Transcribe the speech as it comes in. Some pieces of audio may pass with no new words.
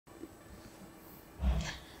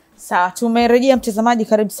Sawa, tumerejea mtazamaji,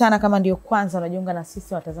 karibu sana kama ndio kwanza unajiunga na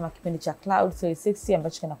sisi. Watazama kipindi cha Cloud 360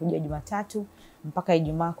 ambacho kinakujia Jumatatu mpaka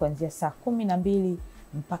Ijumaa kuanzia saa 12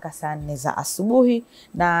 mpaka saa 4 za asubuhi.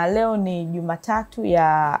 Na leo ni Jumatatu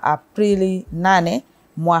ya Aprili 8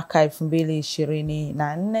 mwaka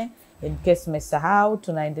 2024. In case umesahau,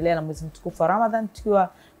 tunaendelea na mwezi mtukufu wa Ramadhan tukiwa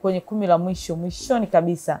kwenye 10 la mwishoni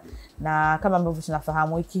kabisa. Na kama ambavyo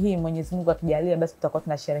tunafahamu, wiki hii Mwenyezi Mungu akijalia basi tutakuwa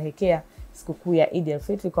tunasherehekea sikukuu ya Eid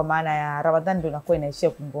al-Fitr, kwa maana ya Ramadhan ndio inakuwa inaishia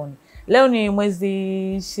ukingoni. Leo ni mwezi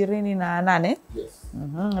 28. Yes.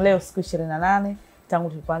 Leo siku 28 tangu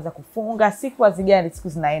tulipoanza kufunga. Siku hazigani, siku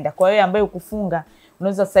zinaenda. Kwa hiyo ambaye ukufunga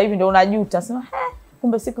unaweza sasa hivi ndio unajuta, sema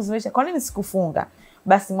kumbe siku zimeisha, kwa nini sikufunga?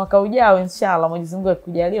 Basi mwaka ujao inshallah Mwenyezi Mungu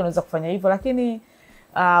akikujalia unaweza kufanya hivyo, lakini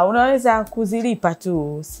unaweza kuzilipa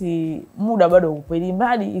tu, si muda bado upo, ili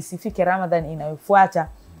mradi isifike Ramadhan inayofuata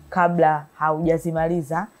kabla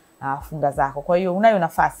haujazimaliza funga zako. Kwa hiyo unayo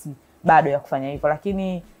nafasi bado ya kufanya hivyo,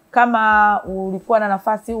 lakini kama ulikuwa na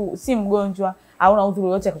nafasi, si mgonjwa au una udhuru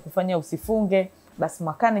yote ya kukufanya usifunge, basi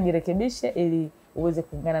mwakani jirekebishe ili uweze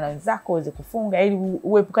kuungana na wenzako uweze kufunga, ili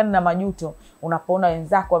uepukane na majuto unapoona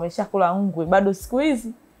wenzako wameshakula ngwe bado siku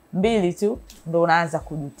hizi 2 tu ndio unaanza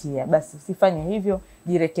kujutia. Basi usifanye hivyo,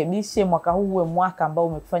 jirekebishe. Mwaka huu uwe mwaka ambao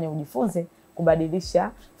umekufanya ujifunze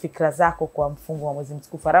kubadilisha fikra zako kwa mfungo wa mwezi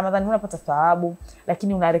mtukufu wa Ramadhani. Unapata thawabu,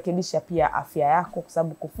 lakini unarekebisha pia afya yako, kwa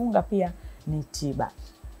sababu kufunga pia ni tiba.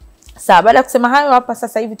 Sawa, baada ya kusema hayo, hapa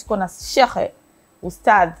sasa hivi tuko na Sheikh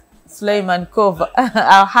Ustadh Suleiman Kova.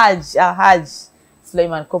 Alhaj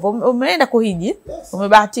Suleiman Kova. Umeenda kuhiji? Yes.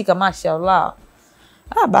 Umebahatika, mashaallah.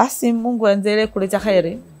 Basi Mungu aendelee kuleta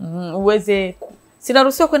kheri. Uweze,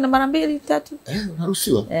 sinaruhusiwa kwenda mara 2 3?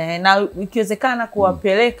 Naruhusiwa. Na ikiwezekana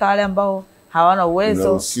kuwapeleka wale ambao hawana uwezo.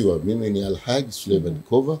 Naruhusiwa. Mimi ni Alhaj Suleiman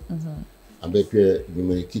Kova, ambaye pia ni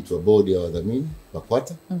mwenyekiti wa bodi ya wadhamini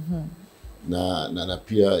BAKWATA. Na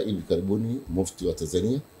pia hivi karibuni mufti wa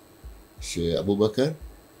Tanzania Sheikh Abubakar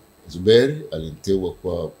Zuberi aliniteua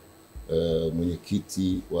kwa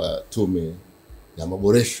mwenyekiti wa tume ya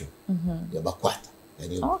maboresho ya BAKWATA.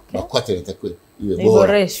 Yani BAKWATA inatakiwa iwe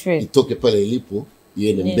bora, itoke pale ilipo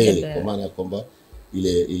iende mbele, kwa maana ya kwamba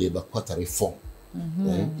ile BAKWATA reform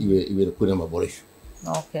iwe kuna maboresho.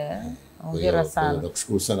 Hongera sana.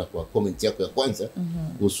 Nakushukuru sana kwa comment yako ya kwanza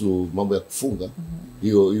kuhusu mambo ya kufunga.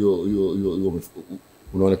 Hiyo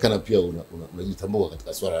unaonekana pia unajitambua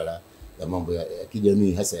katika swala la mambo ya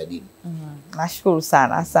kijamii, hasa ya dini. Nashukuru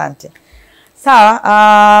sana, asante.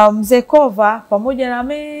 Sawa, mzee Kova pamoja na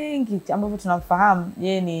mengi ambavyo tunamfahamu,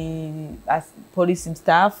 yeye ni polisi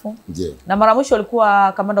mstaafu. Ndiyo. Na mara mwisho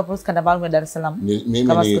alikuwa kamanda wa polisi kanda maalum ya Dar es Salaam. Mimi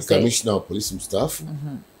ni commissioner wa polisi mstaafu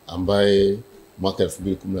ambaye mwaka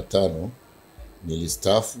 2015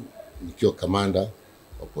 nilistaafu nikiwa kamanda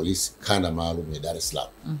wa polisi kanda maalum ya Dar es Salaam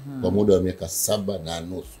kwa muda wa miaka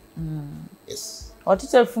 7.5. Yes.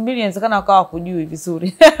 Watoto 2000 inawezekana wakawa kujui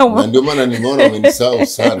vizuri. Na ndio maana nimeona umenisahau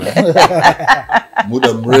sana.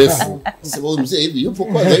 Muda mrefu. Sababu mzee hivi yupo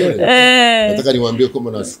kwanza yule. Nataka niwaambie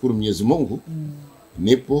kwamba nashukuru Mwenyezi Mungu.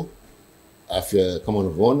 Nipo afya kama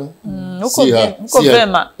unavyoona. Uko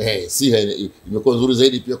vema. Siha imekuwa nzuri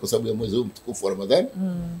zaidi pia kwa sababu ya mwezi huu mtukufu wa Ramadhani.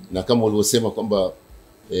 Na kama ulivyosema kwamba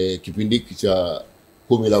kipindi cha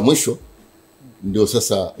 10 la mwisho ndio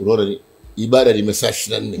sasa unaona ibada ni masaa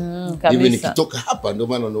 24. Hivi nikitoka hapa ndio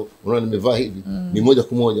maana unaona nimevaa hivi, ni moja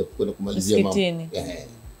kwa moja kwenda kumalizia mambo.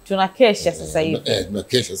 Tunakesha sasa hivi.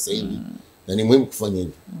 Tunakesha sasa hivi. Na ni muhimu kufanya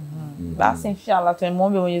hivyo. Basi inshallah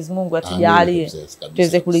tumuombe Mwenyezi Mungu atujalie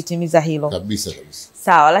tuweze kulitimiza hilo. Kabisa.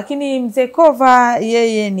 Sawa, lakini mzee Kova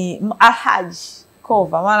yeye ni Alhaj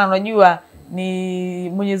Kova, maana unajua ni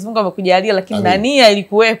Mwenyezi Mungu amekujalia, lakini na nia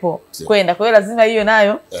ilikuwepo kwenda. Kwa hiyo lazima hiyo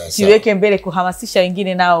nayo siweke mbele, kuhamasisha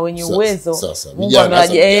wengine nao wenye uwezo. Mungu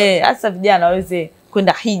amewajalia hasa vijana waweze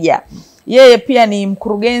kwenda hija. Yeye pia ni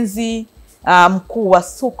mkurugenzi mkuu wa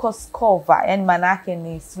Kova, yani maana yake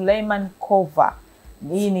ni Suleiman Kova.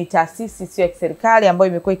 Hii ni taasisi sio ya serikali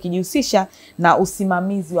ambayo imekuwa ikijihusisha na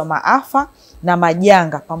usimamizi wa maafa na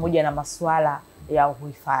majanga pamoja na masuala ya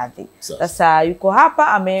uhifadhi. Sasa yuko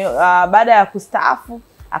hapa baada ya kustaafu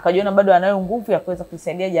akajiona bado anayo nguvu ya kuweza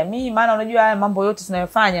kuisaidia jamii, maana unajua haya mambo yote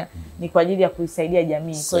tunayofanya ni kwa ajili ya kuisaidia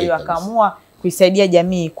jamii. Kwa hiyo akaamua kuisaidia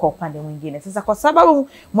jamii kwa upande mwingine. Sasa kwa sababu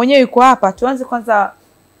mwenyewe yuko hapa, tuanze kwanza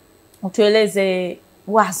utueleze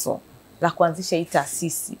wazo la kuanzisha hii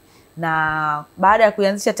taasisi, na baada ya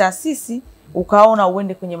kuanzisha taasisi ukaona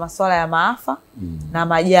uende kwenye masuala ya maafa na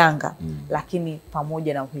majanga lakini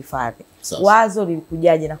pamoja na uhifadhi. Wazo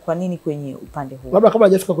lilikujaje na kwa nini kwenye upande huu? Labda kabla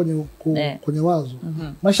hajafika kwenye wazo.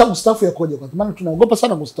 Maisha kustaafu yakoje? Kwa maana tunaogopa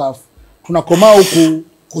sana kustaafu. Tunakomaa huku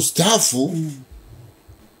kustaafu.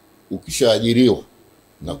 ukishaajiriwa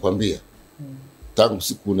nakwambia tangu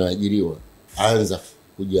siku unaajiriwa anza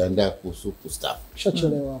kujiandaa kuhusu kustaafu.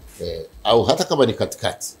 Shachelewa. Au hata kama ni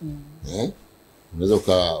katikati. Unaweza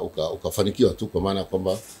ukafanikiwa tu kwa maana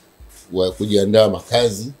kwamba kujiandaa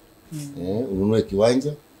makazi, ununue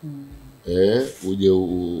kiwanja, uje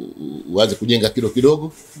uanze kujenga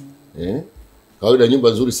kidogo. Kawaida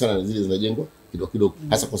nyumba nzuri sana zile zinajengwa kidogo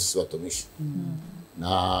hasa kwa sisi watumishi.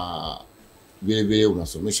 Na vile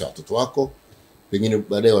unasomesha watoto wako, pengine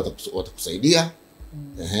baadaye watakusaidia.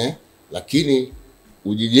 Lakini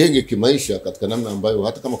ujijenge kimaisha katika namna ambayo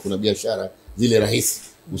hata kama kuna biashara zile rahisi,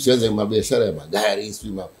 usianze biashara ya magari,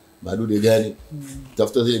 sio madude gani.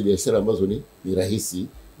 Tafuta zile biashara ambazo ni rahisi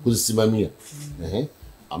kuzisimamia.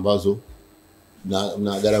 Ambazo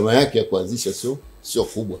na gharama yake ya kuanzisha sio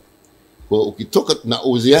kubwa. Kwa ukitoka na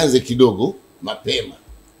uzianze kidogo mapema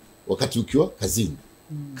wakati ukiwa kazini.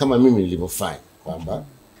 Kama mimi nilivyofanya kwamba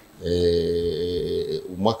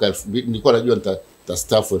mwaka 2000 nilikuwa najua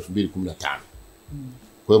nitastaafu 2015.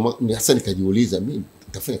 Kwa hiyo hasa nikajiuliza mimi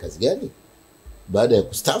nitafanya kazi gani baada ya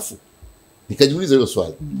kustaafu? Nikajiuliza hilo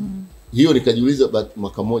swali. Hiyo nikajiuliza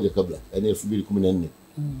mwaka mmoja kabla, yani 2014.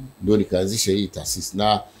 Ndio nikaanzisha hii taasisi.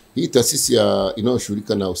 Na hii taasisi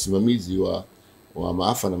inayoshughulika na usimamizi wa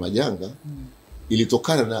maafa na majanga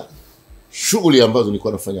ilitokana na shughuli ambazo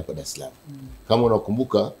nilikuwa nafanya hapa Dar es Salaam. Kama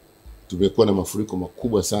unakumbuka tumekuwa na mafuriko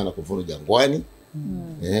makubwa sana kwa mfano Jangwani.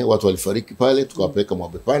 Watu walifariki pale, tukawapeleka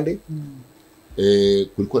Mwabepande.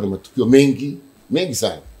 Kulikuwa na matukio mengi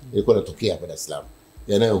sana yalikuwa yanatokea hapa Dar es Salaam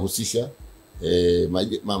yanayohusisha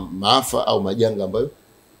maafa au majanga ambayo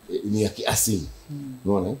ni ya kiasili.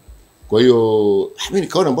 Unaona? Kwa hiyo mimi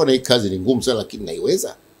nikaona mbona hii kazi ni ngumu sana lakini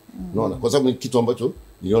naiweza. Unaona? Kwa sababu ni kitu ambacho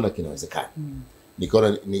niliona kinawezekana.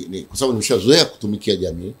 Nikaona kwa sababu nimeshazoea kutumikia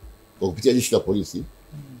jamii kwa kupitia jeshi la polisi.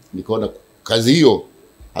 Nikaona kazi hiyo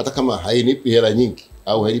hata kama hainipi hela nyingi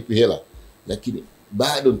au hainipi hela, lakini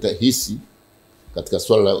bado nitahisi katika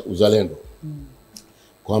swala la uzalendo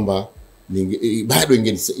kwamba bado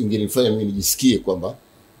ingenifanya mimi nijisikie kwamba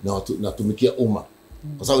natumikia umma.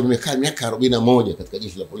 Kwa sababu nimekaa miaka 41 katika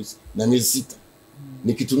jeshi la polisi na miezi 6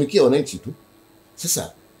 nikitumikia wananchi tu.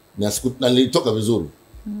 Sasa na nilitoka vizuri.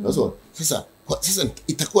 Sasa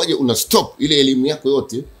itakuwaje una stop ile elimu yako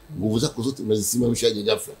yote, nguvu zako zote unazisimamishaje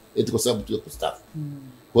ghafla eti kwa sababu tu ya kustaafu?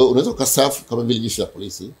 Kwa hiyo unaweza kustaafu kama vile jeshi la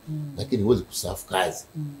polisi, lakini huwezi kustaafu kazi.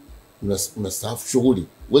 Unastaafu shughuli,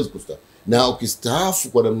 huwezi kustaafu. Na ukistaafu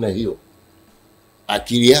kwa namna hiyo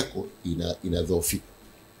akili yako inadhoofika.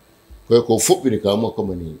 Kwa hiyo kwa ufupi nikaamua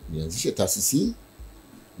kwamba nianzishe taasisi hii,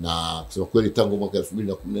 na kusema kweli tangu mwaka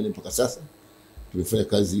 2014 mpaka sasa tumefanya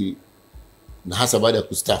kazi, na hasa baada ya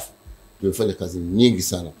kustaafu tumefanya kazi nyingi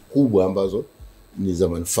sana kubwa ambazo ni za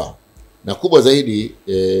manufaa. Na kubwa zaidi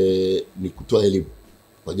ni kutoa elimu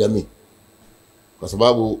kwa jamii. Kwa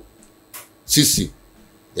sababu sisi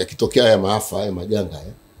yakitokea haya maafa, haya majanga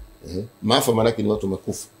haya, maafa maana yake ni watu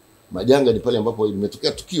wamekufa. Majanga ni pale ambapo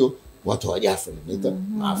limetokea tukio watu hawajafa, tunaita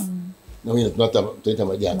maafa. Na wengine tunaita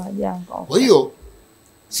majanga. Kwa hiyo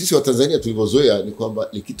sisi wa Tanzania tulivyozoea ni kwamba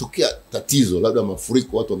likitokea tatizo labda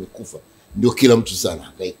mafuriko watu wamekufa ndio kila mtu sana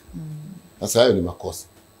hangaika. Sasa hayo ni makosa.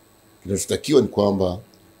 Kinachotakiwa ni kwamba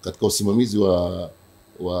katika usimamizi wa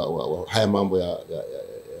haya mambo ya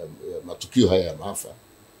matukio haya ya maafa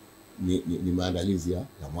ni maandalizi ya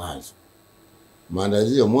mwanzo.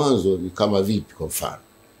 Maandalizi ya mwanzo ni kama vipi? Kwa mfano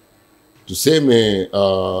tuseme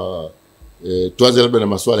tuanze labda na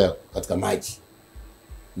masuala katika maji.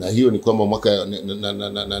 Na hiyo ni kwamba mwaka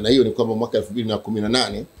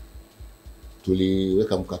 2018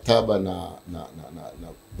 tuliweka mkataba na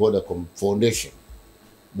Vodacom Foundation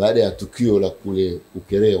baada ya tukio la kule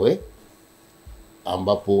Ukerewe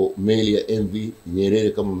ambapo meli ya MV Nyerere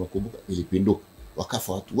kama mnakumbuka ilipinduka,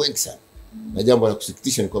 wakafa watu wengi sana. Na jambo la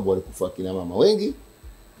kusikitisha ni kwamba walikufa kina mama wengi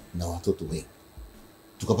na watoto wengi.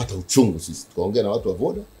 Tukapata uchungu sisi, tukaongea na watu wa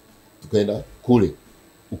Voda, tukaenda kule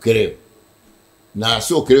Ukerewe. Na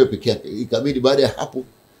sio Ukerewe peke yake, ikabidi baada ya hapo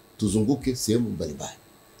tuzunguke sehemu mbalimbali.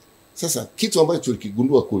 Sasa kitu ambacho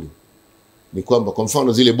tulikigundua kule ni kwamba kwa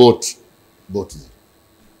mfano zile boti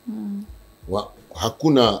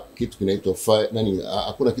hakuna kitu kinaitwa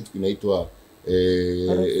hakuna kitu kinaitwa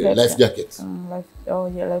life jacket.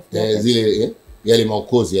 Zile yale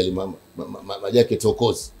maokozi, yale majacket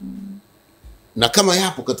okozi. Na kama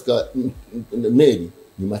yapo katika meli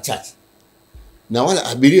ni machache. Na wala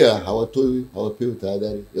abiria hawapewi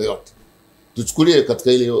tahadhari yoyote. Tuchukulie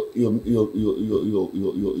katika ile hiyo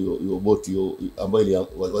boti ambayo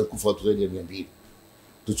walikufa watu zaidi ya 200.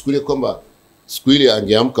 Tuchukulie kwamba siku ile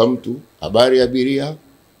angeamka mtu, habari ya abiria,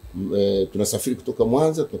 tunasafiri kutoka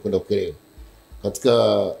Mwanza tunakwenda Ukerewe.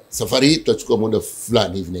 katika safari hii tutachukua muda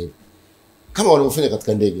fulani hivi na hivi, kama wanavyofanya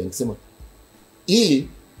katika ndege. Anasema hii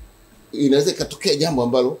inaweza ikatokea jambo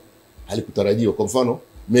ambalo halikutarajiwa. Kwa mfano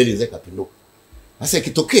meli inaweza ikapinduka. Sasa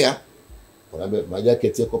ikitokea, wanaambia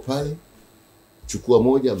majacket yako pale, chukua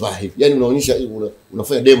moja, vaa hivi. Yani unaonyesha,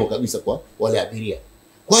 unafanya demo kabisa kwa wale abiria.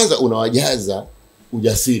 Kwanza unawajaza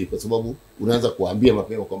ujasiri, kwa sababu unaanza kuambia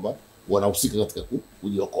mapema kwamba wanahusika katika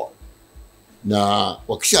kujiokoa. Na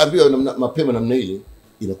wakishaambiwa mapema namna ile,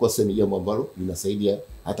 inakuwa sasa ni jambo ambalo linasaidia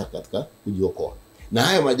hata katika kujiokoa. Na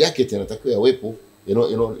haya majacket yanatakiwa yawepo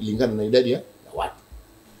lingana na idadi ya watu.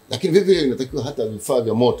 Lakini vile vile inatakiwa hata vifaa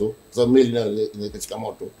vya moto, kwa sababu meli nayo katika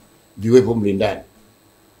moto, viwepo mle ndani.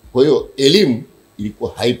 Kwa hiyo elimu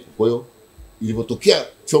ilikuwa haipo. Kwa hiyo ilipotokea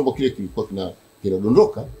chombo kile kilikuwa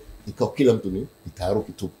kinadondoka, ikawa kila mtu ni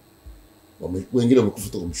taharuki tu. Wengine wamekufa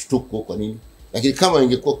kwa mshtuko, kwa nini? Lakini kama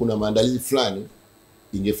ingekuwa kuna maandalizi fulani,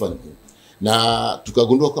 ingefanya. Na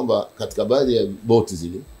tukagundua kwamba katika baadhi ya boti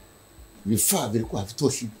zile vifaa vilikuwa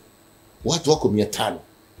havitoshi. Watu wako 500.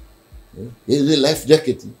 Ile life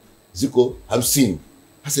jacket ziko 50.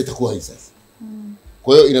 Hasa itakuwa hii sasa.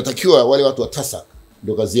 Kwa hiyo inatakiwa wale watu wa TASAC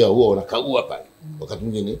ndio kazi yao, huwa wanakagua pale. Wakati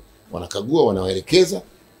mwingine wanakagua, wanawaelekeza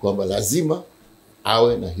kwamba lazima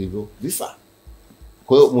awe na hivyo vifaa.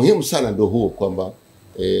 Kwa hiyo muhimu sana ndio huo kwamba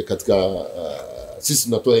katika sisi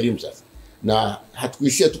tunatoa elimu sasa. Na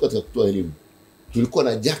hatukuishia tu katika kutoa elimu. Tulikuwa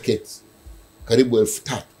na jacket karibu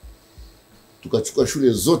 3000. Tukachukua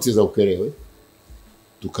shule zote za Ukerewe,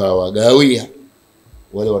 tukawagawia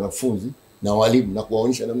wale wanafunzi na walimu na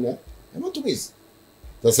kuwaonyesha namna ya matumizi.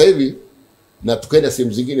 Sasa hivi na tukaenda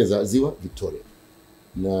sehemu zingine za Ziwa Victoria.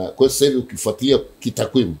 Na kwa sasa hivi ukifuatilia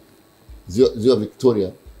kitakwimu, Ziwa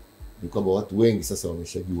Victoria ni kwamba watu wengi sasa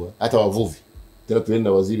wameshajua, hata wavuvi. Tena tulienda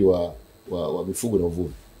na waziri wa mifugo na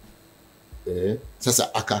uvuvi.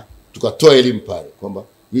 Sasa tukatoa elimu pale kwamba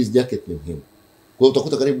hizi jacket ni muhimu. Kwa hiyo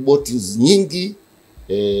utakuta karibu boti nyingi,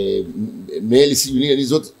 meli si dunia hizo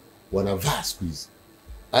zote wanavaa siku hizi.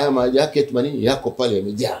 Haya majacket manini yako pale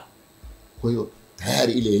yamejaa. Kwa hiyo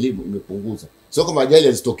tayari ile elimu imepunguza. Sio kama ajali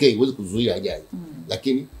hazitokei, huwezi kuzuia ajali.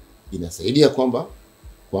 Lakini inasaidia kwamba.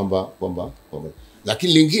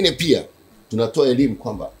 Lakini lingine pia tunatoa elimu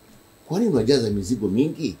kwamba kwa nini unajaza mizigo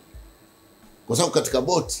mingi? Kwa sababu katika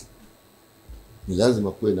boti ni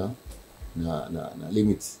lazima kuwe na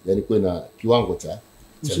limit, yani kuwe na kiwango cha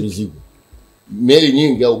mizigo. Meli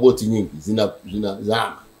nyingi au boti nyingi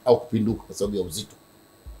zinazama au kupinduka kwa sababu ya uzito.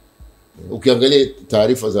 Ukiangalia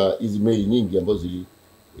taarifa za hizi meli nyingi ambazo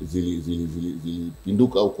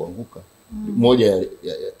zilipinduka au kuanguka, moja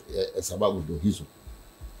ya sababu ndio hizo.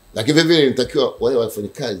 Lakini vile vile inatakiwa wale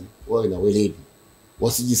wafanyakazi wawe na weledi,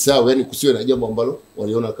 wasijisahau, yani kusiwe na jambo ambalo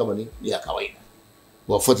waliona kama ni ya kawaida.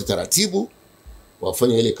 Wafuate taratibu,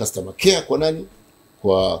 wafanye ile customer care kwa nani,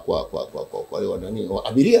 kwa wale wa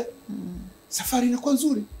abiria, safari inakuwa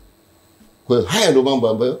nzuri. Kwa hiyo haya ndio mambo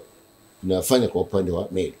ambayo tunafanya kwa upande wa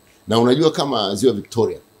meli. Na unajua kama Ziwa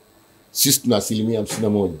Victoria sisi tuna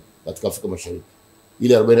 51% katika Afrika Mashariki.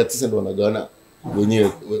 Ile 49 ndio wanagawana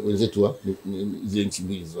wenyewe wenzetu wa zile nchi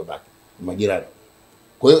mbili zilizobaki majirani.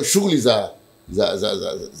 Kwa hiyo shughuli za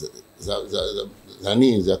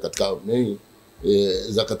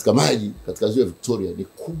katika maji katika Ziwa Victoria ni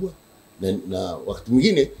kubwa, na wakati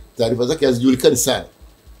mwingine taarifa zake hazijulikani sana,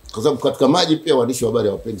 kwa sababu katika maji pia waandishi wa habari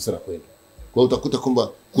hawapendi sana kwenda. Kwa hiyo utakuta kwamba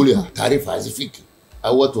kule taarifa hazifiki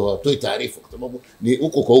au watu hawatoi taarifa, kwa sababu ni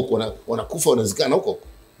huko kwa huko wanakufa wanazikana huko.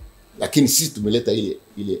 Lakini sisi tumeleta ile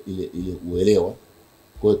uelewa.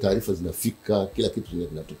 Kwa hiyo taarifa zinafika, kila kitu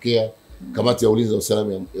kinatokea. Kamati ya ulinzi na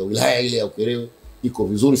usalama ya wilaya ile ya Ukerewe iko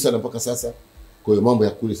vizuri sana mpaka sasa. Kwa hiyo mambo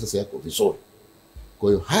ya kule sasa yako vizuri. Kwa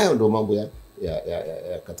hiyo hayo ndio mambo ya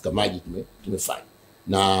katika maji tumefanya.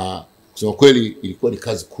 Na kusema kweli ilikuwa ni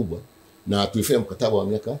kazi kubwa, na tulifanya mkataba wa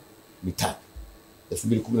miaka 3,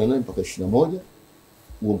 2018 mpaka 21.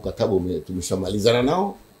 Huo mkataba tumeshamalizana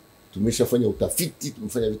nao, tumeshafanya utafiti,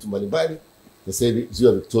 tumefanya vitu mbalimbali. Sasa hivi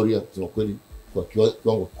Ziwa Victoria kusema kweli kwa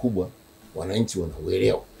kiwango kikubwa wananchi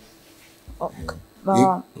wanauelewa.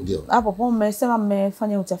 Ndio. Hapo mmesema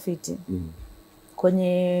mmefanya utafiti.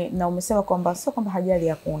 Kwenye na umesema kwamba sio kwamba ajali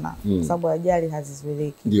hakuna, kwa sababu ajali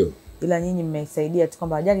hazizuiliki. Ndio. Ila nyinyi mmesaidia tu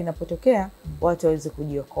kwamba ajali inapotokea watu waweze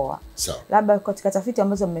kujiokoa. Sawa. Labda katika tafiti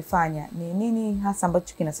ambazo mmefanya ni nini hasa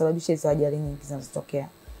ambacho kinasababisha hizo ajali nyingi zinazotokea?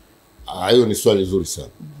 Hiyo ni swali zuri sana.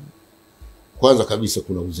 Kwanza kabisa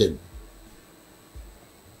kuna uzembe.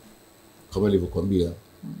 Kama nilivyokuambia,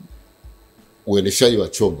 uendeshaji wa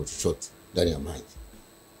chombo chochote ndani ya maji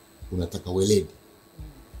unataka weledi.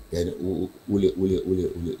 Yani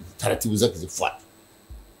ule taratibu zake zifuate.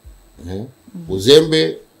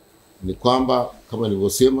 Uzembe ni kwamba kama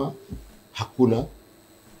nilivyosema, hakuna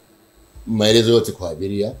maelezo yote kwa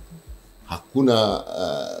abiria, hakuna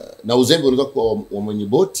na uzembe unaweza kuwa wa mwenye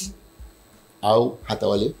boti au hata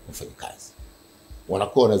wale wafanyakazi.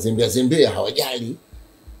 Wanakuwa wanazembea hawajali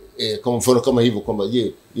kama mfano kama hivyo kwamba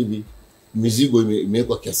je, hivi mizigo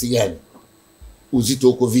imewekwa kiasi gani? Uzito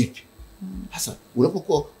uko vipi? Sasa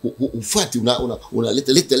unapokuwa ufuati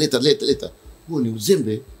unaleta huo ni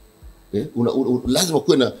uzembe. Lazima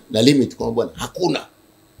kuwe na limit kwa bwana, hakuna.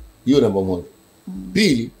 Hiyo namba moja.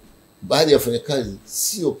 Pili, baadhi ya wafanyakazi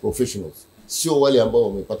sio professionals, sio wale ambao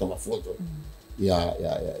wamepata mafunzo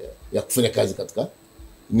ya kufanya kazi katika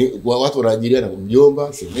watu wanaajiriana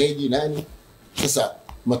mjomba, shemeji, nani. Sasa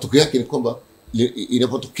matokeo yake ni kwamba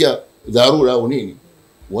inapotokea dharura au nini,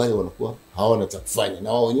 wale wanakuwa hawana cha kufanya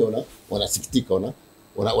na wao wenyewe wanasikitika,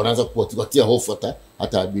 wanaanza kuwatia hofu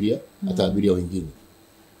hata abiria wengine.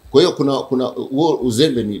 Kwa hiyo kuna huo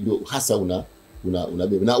uzembe ndio hasa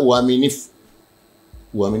unabeba, na uaminifu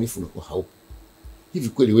unakuwa haupo. Hivi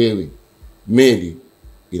kweli wewe meli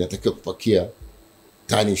inatakiwa kupakia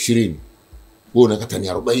tani 20, wewe unakata ni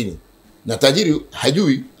 40, na tajiri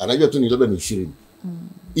hajui, anajua tu ni labda ni 20.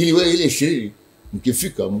 Ili wewe ile 20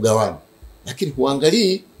 mkifika mgawane, lakini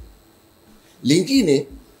huangalii lingine.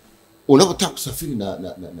 Unapotaka kusafiri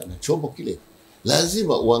na chombo kile,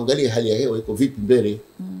 lazima uangalie hali ya hewa iko vipi mbele,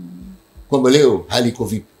 kwamba leo hali iko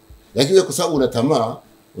vipi. Lakini wewe kwa sababu una tamaa,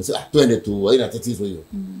 unasema twende tu, haina tatizo hiyo.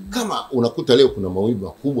 Kama unakuta leo kuna mawimbi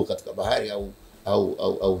makubwa katika bahari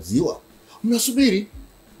au ziwa, mnasubiri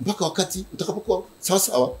mpaka wakati utakapokuwa sawa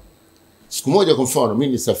sawa. Siku moja kwa mfano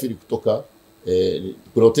mimi nisafiri kutoka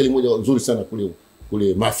kuna hoteli moja nzuri sana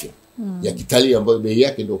kule Mafia ya kitalii, ambayo bei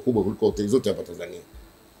yake ndio kubwa kuliko hoteli zote hapa Tanzania.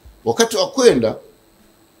 Wakati wa kwenda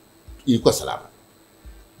ilikuwa salama.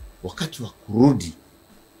 Wakati wa kurudi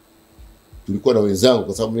tulikuwa na wenzangu,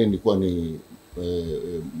 kwa sababu mimi nilikuwa ni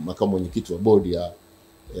makamu mwenyekiti wa bodi ya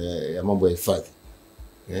mambo ya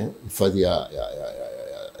hifadhi ya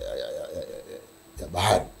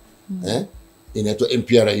bahari, inaitwa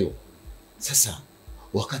MPRU. Sasa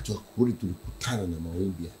wakati wa kurudi tulikutana na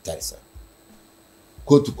mawimbi hatari sana.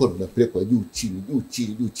 Kwa hiyo tulikuwa tunapelekwa juu chini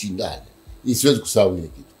ndani. Siwezi kusahau ile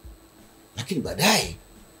kitu. Lakini baadaye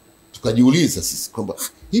tukajiuliza sisi kwamba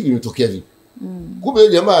hivi imetokea vipi? Kumbe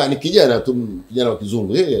yule jamaa ni kijana wa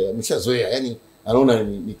kizungu. Yeye ameshazoea, yani anaona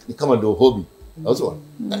ni kama ndio hobby. Also,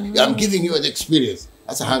 I'm giving you an experience.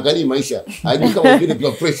 Sasa haangalii maisha, hajui kama wengine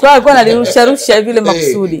tuna pressure. Kwa alikuwa analirusha vile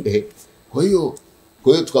makusudi. Kwa hiyo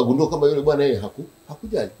tukagundua kwamba yule bwana yeye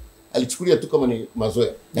hakujali. Alichukulia tu kama ni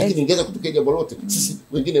mazoea. Lakini ingeza kutokea jambo lote. Sisi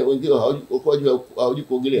wengine hawajui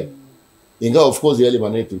kuogelea. Ingawa of course yale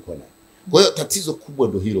maneno tulikuwa nayo. Kwa hiyo tatizo kubwa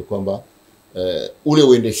ndio hilo kwamba ule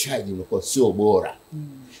uendeshaji unakuwa sio bora.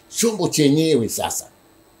 Chombo chenyewe sasa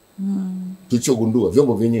tulichogundua,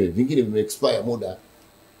 vyombo vyenyewe vingine vime-expire muda,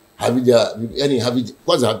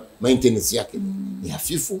 kwanza maintenance yake ni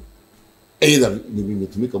hafifu, aidha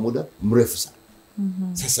vimetumika muda mrefu sana.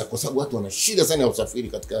 Sasa kwa sababu watu wana shida sana ya usafiri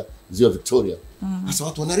katika ziwa Victoria, sasa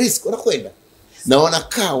watu wana risk, wanakwenda na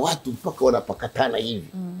wanakaa watu mpaka wanapakatana hivi,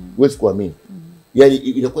 huwezi kuamini. Yani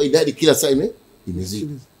inakuwa idadi kila saa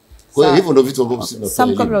imezidi. Kwa hiyo hivyo ndio vitu ambavyo sisi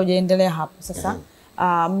tunafanya. Kabla hujaendelea hapo sasa,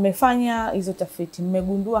 mmefanya hizo tafiti,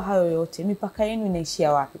 mmegundua hayo yote, mipaka yenu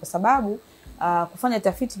inaishia wapi? Kwa sababu kufanya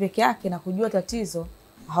tafiti peke yake na kujua tatizo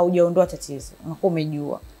haujaondoa tatizo, unakuwa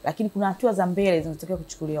umejua, lakini kuna hatua za mbele zinatakiwa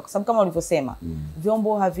kuchukuliwa, kwa sababu kama ulivyosema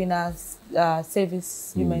vyombo havina service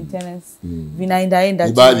maintenance,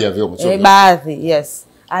 vinaenda baadhi ya vyombo, baadhi yes,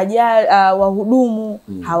 wahudumu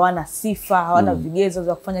hawana sifa, hawana vigezo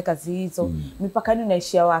vya kufanya kazi hizo. Mipaka yenu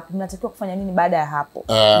inaishia wapi? Mnatakiwa kufanya nini baada ya hapo?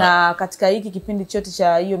 Na katika hiki kipindi chote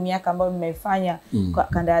cha hiyo miaka ambayo mmefanya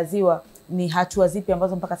kanda ya ziwa, ni hatua zipi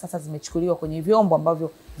ambazo mpaka sasa zimechukuliwa kwenye vyombo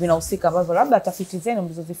ambavyo vinahusika, ambavyo labda tafiti zenu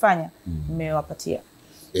mlizozifanya mmewapatia?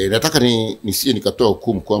 Nataka nisije nikatoa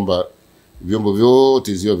hukumu kwamba vyombo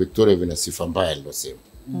vyote ziwa Victoria vina sifa mbaya nilosema.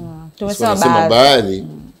 Tumesema baadhi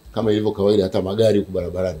kama ilivyo kawaida, hata magari huko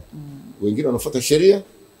barabarani. Wengine wanafuata sheria,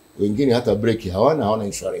 wengine hata breki hawana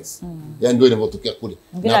insurance. Yaani ndio inapotokea kule.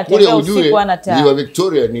 Na kule ujue ziwa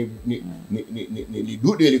Victoria ni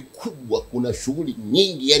dude kubwa, kuna shughuli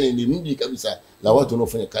nyingi, yani ni mji kabisa la watu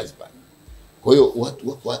wanaofanya kazi pale. Kwa hiyo watu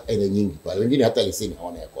wako aina nyingi pale. Wengine hata leseni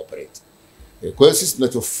hawana ya cooperate. Kwa hiyo sisi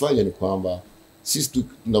tunachofanya ni kwamba sisi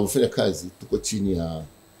tunapofanya kazi tuko chini ya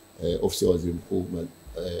ofisi ya waziri mkuu,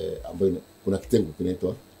 ambayo kuna kitengo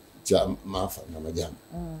kinaitwa cha maafa na majanga,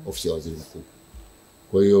 ofisi ya waziri mkuu.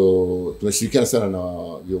 Kwa hiyo tunashirikiana sana na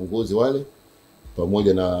viongozi wale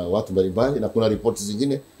pamoja na watu mbalimbali, na kuna ripoti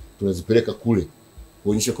zingine tunazipeleka kule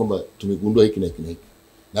kuonyesha kwamba tumegundua hiki na hiki na hiki.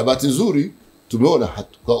 Na bahati nzuri tumeona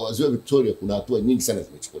kwa Ziwa Victoria kuna hatua nyingi sana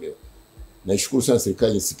zimechukuliwa. Naishukuru sana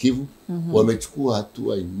serikali sikivu, wamechukua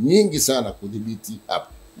hatua nyingi sana kudhibiti hapa.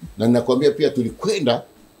 Na ninakwambia pia tulikwenda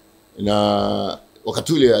na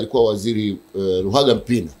wakati ule alikuwa waziri Ruhaga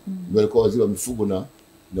Mpina, ndio alikuwa waziri wa mifugo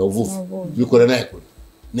na uvuvi. Tulikuwa naye kule.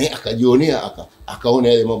 Naye akajionea akaona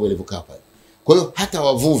yale mambo yalivyokaa pale. Kwa hiyo hata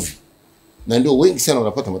wavuvi, na ndio wengi sana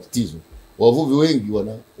wanapata matatizo. Wavuvi wengi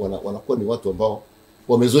wanakuwa ni watu ambao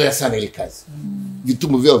wamezoea sana ile kazi.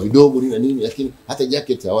 Vitumu vyao vidogo nini na nini, lakini hata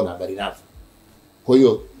jacket hawana habari nazo. Kwa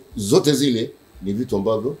hiyo zote zile ni vitu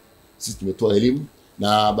ambavyo sisi tumetoa elimu,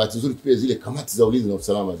 na bahati nzuri pia zile kamati za ulinzi na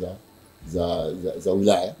usalama za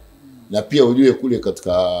wilaya, na pia ujue kule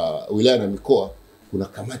katika wilaya na mikoa kuna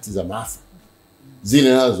kamati za maafa. Zile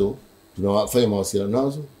nazo tunafanya mawasiliano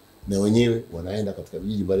nazo, na wenyewe wanaenda katika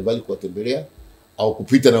vijiji mbalimbali kuwatembelea au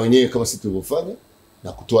kupita na wenyewe kama sisi tulivyofanya,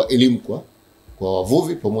 na kutoa elimu kwa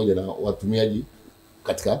wavuvi pamoja na watumiaji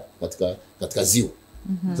katika ziwa.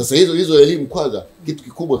 Sasa hizo elimu kwanza, kitu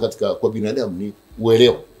kikubwa kwa binadamu ni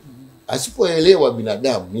uelewa. Asipoelewa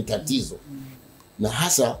binadamu ni tatizo. Na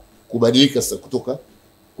hasa kubadilika sasa, kutoka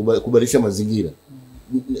kubadilisha mazingira.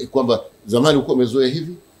 Kwamba zamani ulikuwa umezoea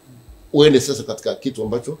hivi, uende sasa katika kitu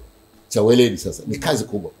ambacho cha weledi, sasa ni kazi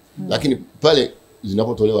kubwa. Lakini pale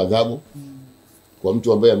zinapotolewa adhabu kwa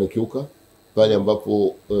mtu ambaye amekiuka, pale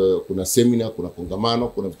ambapo kuna semina, kuna kongamano,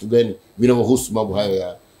 kuna vitu gani vinavyohusu mambo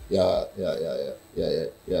hayo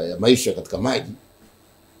ya maisha katika maji,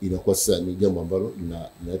 inakuwa sasa ni jambo ambalo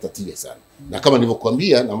linaleta tija sana. Na kama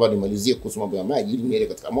nilivyokuambia, naomba nimalizie kuhusu mambo ya maji ili niende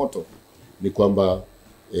katika moto, ni kwamba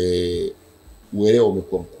uelewa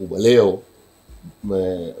umekuwa mkubwa. Leo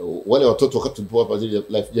wale watoto wakati tulipowapa zile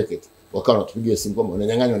life jacket, wakawa wanatupigia simu kwamba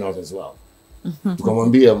wananyang'anywa na wazazi wao.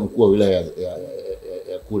 Tukamwambia mkuu wa wilaya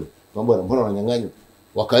ya kule, kwamba mbona wananyang'anywa?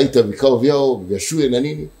 Wakaita vikao vyao vya shule na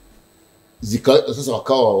nini, sasa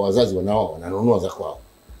wakawa wazazi wananunua za kwao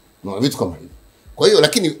na vitu kama hivyo. Kwa hiyo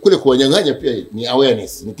lakini kule kuwanyang'anya pia ni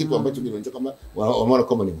awareness, ni kitu ambacho kinaonyesha kama wanaona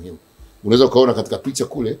kama ni muhimu. Unaweza ukaona katika picha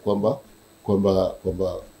kule kwamba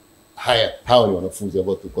hawa ni wanafunzi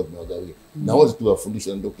ambao tulikuwa tunawagawia, na wote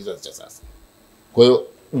tuwafundisha, ndio kizazi cha sasa. Kwa hiyo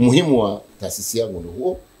umuhimu wa taasisi yangu ndio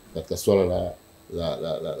huo katika swala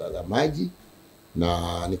la maji,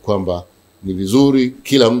 na ni kwamba ni vizuri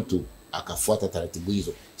kila mtu akafuata taratibu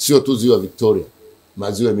hizo, sio tu Ziwa Victoria,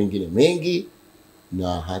 maziwa mengine mengi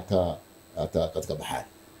na hata katika bahari.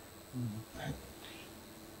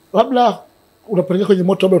 Labda unapeleka kwenye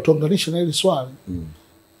moto, labda tuunganishe na hili swali.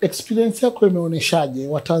 Experience yako imeoneshaje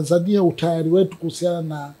Watanzania utayari wetu kuhusiana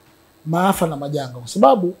na maafa na majanga? Kwa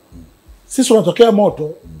sababu sisi tunatokea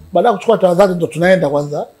moto, baada ya kuchukua tahadhari ndio tunaenda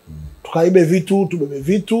kwanza tukaibe vitu, tubebe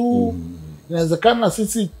vitu. Inawezekana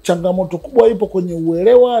sisi changamoto kubwa ipo kwenye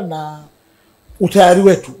uelewa na utayari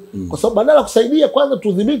wetu. Kwa sababu badala ya kusaidia kwanza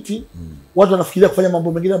tudhibiti, watu wanafikiria kufanya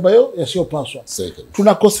mambo mengine ambayo yasiyopaswa.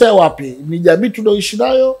 Tunakosea wapi? Ni jamii tunaoishi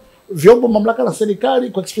nayo, vyombo, mamlaka na serikali?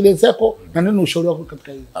 Kwa experience yako na nini ushauri wako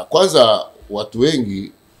katika hili? Kwanza watu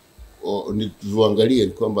wengi tuangalie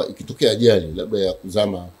ni kwamba ikitokea ajali labda ya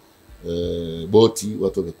kuzama boti,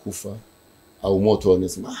 watu wamekufa, au moto,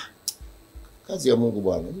 wanasema kazi ya Mungu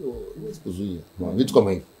bwana, hiyo huwezi kuzuia, vitu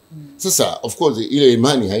kama hivyo. Sasa of course ile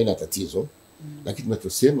imani haina tatizo, lakini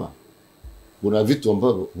tunachosema kuna vitu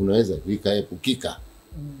ambavyo unaweza vikaepukika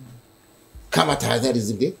kama tahadhari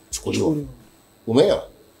zingechukuliwa. Umeelewa?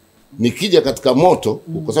 Nikija katika moto,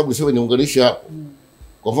 kwa sababu nisema niunganishe hapo.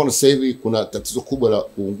 Kwa mfano sasa hivi kuna tatizo kubwa la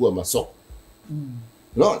kuungua masoko.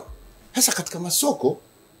 Unaona? Sasa katika masoko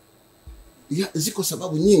ziko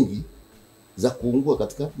sababu nyingi za kuungua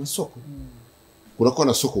katika masoko. Kunakuwa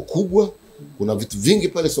na soko kubwa, kuna vitu vingi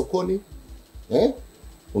pale sokoni.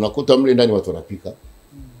 Unakuta mle ndani watu wanapika.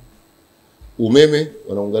 Umeme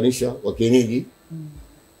wanaunganisha wa kienyeji.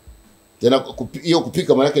 Tena hiyo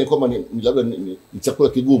kupika maana yake ni kwamba ni labda ni chakula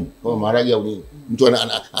kigumu kama maharage au nini. Mtu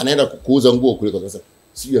anaenda kuuza nguo kule, kwa sasa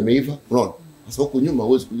sijui ameiva, unaona? Sasa huko nyuma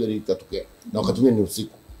huwezi kujua nini kitatokea, na wakatumia ni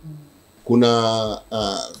usiku.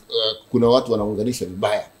 Kuna watu wanaunganisha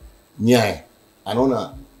vibaya nyaya,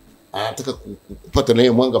 anaona anataka kupata na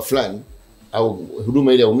yeye mwanga fulani au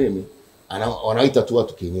huduma ile ya umeme, wanaita tu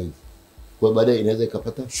watu kienyeji, kwa baadaye inaweza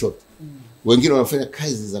ikapata short. Wengine wanafanya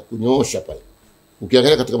kazi za kunyoosha pale.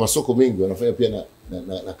 Ukiangalia katika masoko mengi wanafanya pia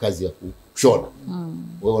na kazi ya kushona.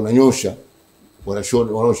 Wao wananyosha,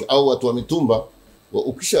 wanaosha, au watu wa mitumba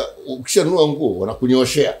ukishanunua nguo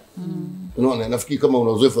wanakunyoshea. Unaona, nafikiri kama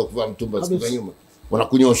una uzoefu wa kuvaa mtumba siku za nyuma,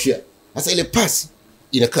 wanakunyoshea. Sasa ile pasi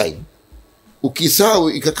inakaa hivi. Ukisahau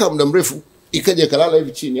ikakaa muda mrefu, ikaja kalala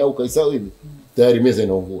hivi chini, au kaisahau hivi, tayari meza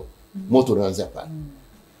inaungua. Moto unaanza pale.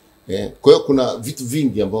 Kwa hiyo kuna vitu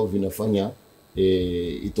vingi ambavyo vinafanya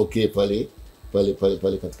itokee pale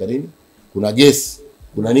katika nini, kuna gesi,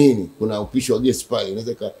 kuna nini, kuna upishi wa gesi pale,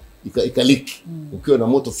 inaweza ikaliki. Ukiwa na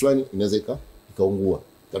moto fulani inaweza ikaungua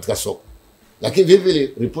katika soko. Lakini vile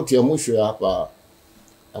vile ripoti ya mwisho ya hapa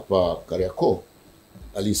Kariakoo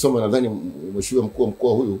alisoma, nadhani mheshimiwa mkuu wa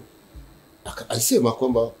mkoa huyu alisema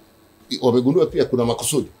kwamba wamegundua pia kuna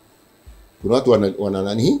makusudi. Kuna watu wana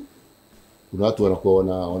nani, kuna watu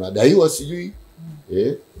wanakuwa wanadaiwa sijui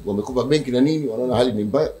wamekopa benki na nini, wanaona hali ni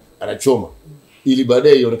mbaya, anachoma ili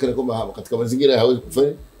baadaye ionekane kwamba katika mazingira hawezi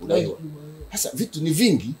kufanya kudaiwa. Sasa vitu ni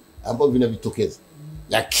vingi ambavyo vinavitokeza,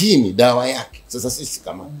 lakini dawa yake sasa, sisi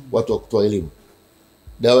kama watu wa kutoa elimu,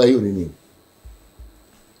 dawa hiyo ni nini?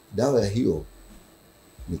 Dawa hiyo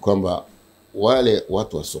ni kwamba wale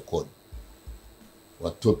watu wa sokoni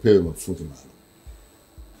watopewe mafunzo maalum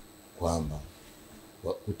kwamba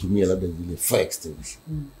kutumia labda vile fire extinguisher,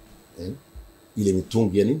 ile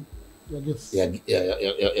mitungi ya nini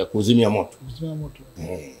ya kuzimia moto,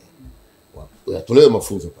 watolewe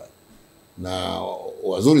mafunzo pale. Na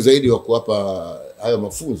wazuri zaidi wa kuwapa hayo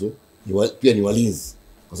mafunzo pia ni walinzi,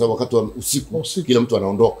 kwa sababu wakati wa usiku kila mtu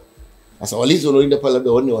anaondoka. Sasa walinzi wanaolinda pale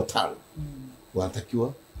labda 4 5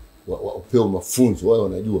 wanatakiwa wapewe mafunzo, wao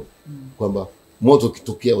wanajua kwamba moto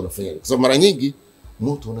ukitokea unafanya, kwa sababu mara nyingi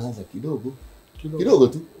moto unaanza kidogo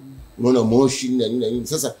tu, unaona moshi na nini.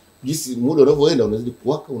 Sasa jinsi muda unavyoenda unazidi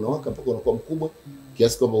kuwaka, unawaka mpaka unakuwa mkubwa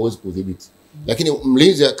kiasi kwamba huwezi kudhibiti. Lakini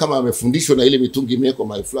mlinzi kama amefundishwa na ile mitungi imewekwa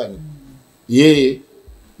mahali fulani, yeye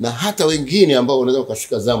na hata wengine ambao wanaweza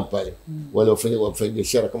wakashika zamu pale, wale wafanya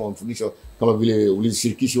biashara kama wamfundishwa kama vile ulinzi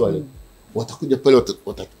shirikishi, wale watakuja pale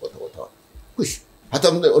kwisha.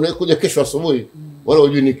 Hata unakuja kesho asubuhi wala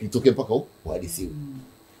hujui ni kitokea mpaka uhadithiwe.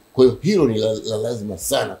 Kwa hiyo hilo ni lazima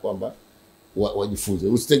sana kwamba wajifunze.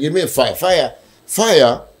 Usitegemee fire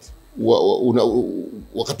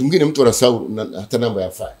wakati mwingine mtu anasahau hata namba ya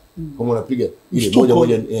fire. Kama unapiga ile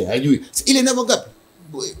moja hajui ile namba ngapi,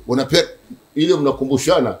 unapea ile,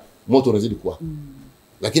 mnakumbushana, moto unazidi kwa.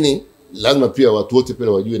 Lakini lazima pia watu wote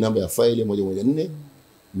pale wajue namba ya fire ile 114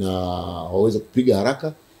 na waweze kupiga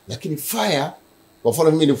haraka. Lakini fire, kwa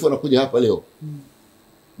mfano mimi nilikuwa nakuja hapa leo,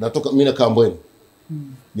 natoka mimi na Kambweni,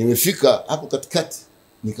 nimefika hapo katikati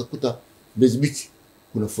nikakuta Mbezi Beach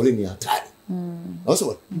kuna foleni ya hatari.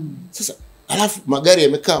 Sasa alafu magari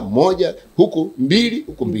yamekaa, moja huko, mbili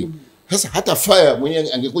huko, mbili. Sasa hata fire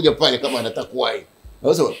mwenyewe angekuja pale kama anataka kuwahi,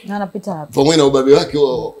 anapita hapo pamoja na ubabe wake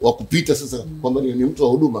wa kupita. Sasa kwamba ni mtu wa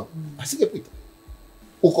huduma, asingepita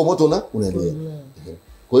huko, moto unaendelea.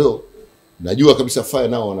 Kwa hiyo najua kabisa fire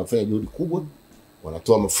nao wanafanya juhudi kubwa,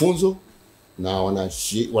 wanatoa mafunzo na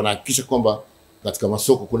wanahakikisha kwamba katika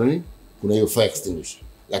masoko kuna nini, kuna hiyo fire extinguisher.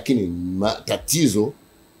 Lakini tatizo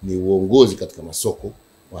ni uongozi katika masoko,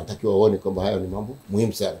 wanatakiwa waone kwamba hayo ni mambo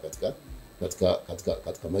muhimu sana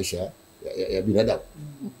katika maisha ya binadamu.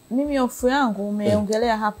 Mimi hofu yangu,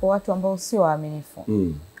 umeongelea hapo watu ambao sio waaminifu,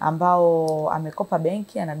 ambao amekopa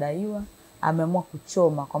benki, anadaiwa, ameamua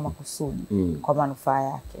kuchoma kwa makusudi kwa manufaa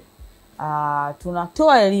yake.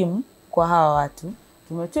 Tunatoa elimu kwa hawa watu,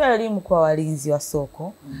 tumetoa elimu kwa walinzi wa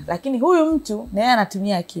soko, lakini huyu mtu naye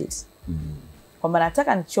anatumia akili kwamba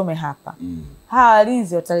nataka nichome hapa. Hawa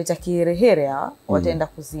walinzi wataleta kiherehere, hawa wataenda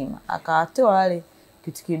kuzima, akawatoa wale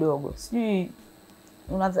kitu kidogo. Sijui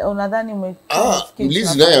unadhani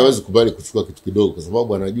mlinzi naye hawezi kubali kuchukua kitu kidogo, kwa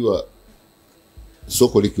sababu anajua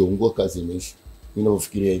soko likiungua kazi imeisha. Mimi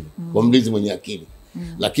nafikiria hivyo kwa mlinzi mwenye akili.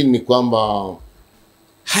 Lakini ni kwamba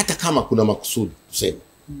hata kama kuna makusudi tuseme,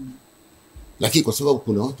 lakini kwa sababu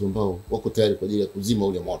kuna watu ambao wako tayari kwa ajili ya kuzima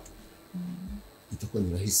ule moto, itakuwa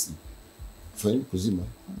ni rahisi kuzima.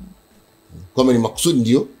 Kama ni makusudi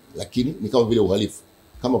ndio, lakini ni kama vile uhalifu.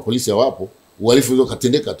 Kama polisi hawapo, uhalifu ndio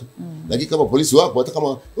katendeka tu. Lakini kama polisi wapo, hata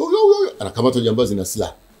kama anakamata jambazi na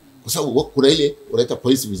silaha, kwa sababu kuna ile unaita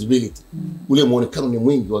police visibility. Ule muonekano ni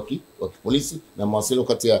mwingi wa polisi, na mawasiliano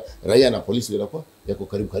kati ya raia na polisi yako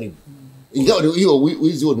karibu. Ingawa hiyo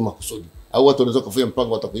wizi huo ni makusudi, au watu wanaweza kufanya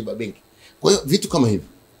mpango watakuiba benki. Kwa hiyo vitu kama hivyo.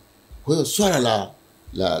 Kwa hiyo swala la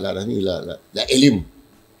elimu,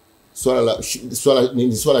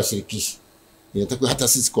 swala shirikishi. Inatakiwa hata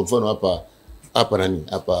sisi kwa mfano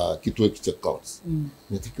hapa kituo hiki cha counts,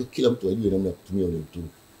 inatakiwa kila mtu ajue namna ya kutumia ule mtungi.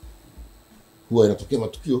 Huwa inatokea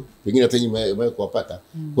matukio pengine hata nyinyi mwe kuwapata.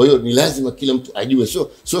 Kwa hiyo ni lazima kila mtu ajue,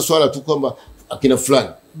 sio swala tu kwamba akina fulani.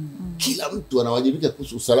 Kila mtu anawajibika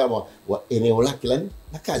kuhusu usalama wa eneo lake la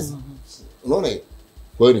kazi. Unaona hiyo?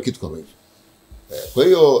 Kwa hiyo ni kitu kama hicho. Kwa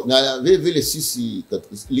hiyo na vile sisi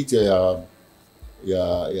licha ya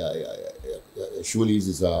shughuli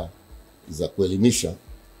hizi za kuelimisha,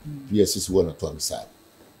 pia sisi huwa tunatoa misaada.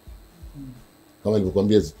 Kama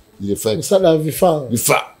nilivyokuambia zile file Msaada wa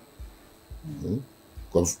vifaa.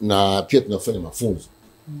 Na pia tunafanya mafunzo.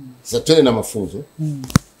 Sasa tuende na mafunzo.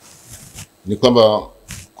 Ni kwamba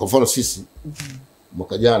kwa mfano sisi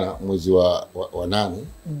mwaka jana mwezi wa 8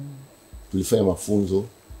 tulifanya mafunzo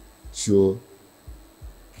chuo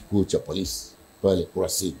kikuu cha polisi pale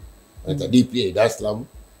Kurasini. Anaita DPA, Dar es Salaam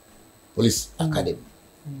Police Academy.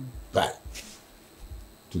 Pale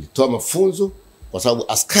tulitoa mafunzo kwa sababu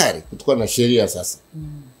askari kutokana na sheria sasa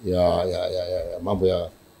ya mambo ya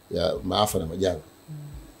maafa na majanga.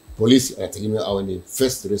 Polisi anategemea awe ni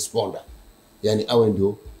first responder. Yani awe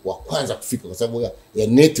ndio wa kwanza kufika kwa sababu ya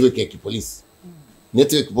network ya kipolisi.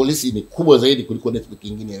 Network ya polisi ni kubwa zaidi kuliko network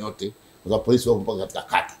nyingine yote kwa sababu polisi wako mpaka katika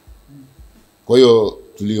kata. Kwa hiyo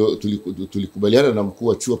tulikubaliana na mkuu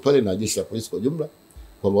wa chuo pale na jeshi la polisi kwa jumla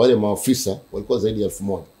kwamba wale maafisa walikuwa zaidi ya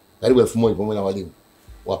 1000, karibu 1000 pamoja na walimu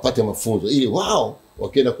wapate mafunzo ili wao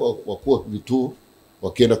wakienda kwa wakuu vituo,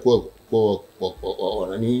 wakienda kwa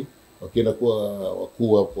nani, wakienda kwa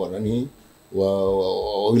wakuu wa nani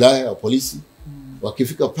wa wilaya wa polisi,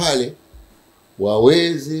 wakifika pale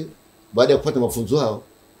waweze baada ya kupata mafunzo yao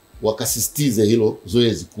wakasisitize hilo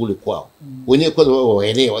zoezi kule kwao. Wenyewe kwanza wao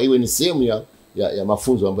waelewa iwe ni sehemu ya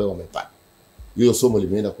mafunzo ambayo wamepata. Hiyo somo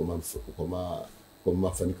limeenda kwa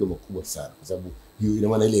mafanikio makubwa sana kwa sababu hiyo ina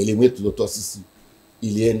maana ile elimu yetu tuliyotoa sisi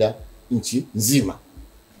ilienda nchi nzima.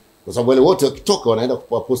 Kwa sababu wale wote wakitoka wanaenda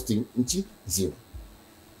kwa posting nchi nzima.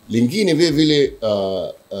 Lingine vile vile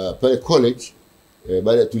pale college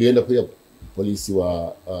baada tulienda pia polisi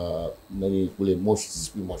wa nani kule Moshi,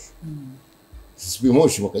 CSP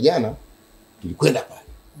Moshi mwaka jana tulikwenda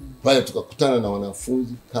pale tukakutana na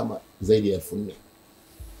wanafunzi kama zaidi ya 1400.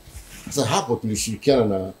 Sasa hapo tulishirikiana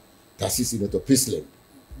na taasisi inaitwa Peaceland.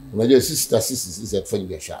 Unajua sisi taasisi sisi hatufanyi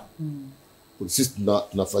biashara. Sisi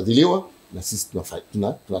tunafadhiliwa na sisi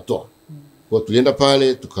tunatoa. Kwa hiyo tulienda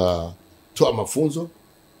pale tukatoa mafunzo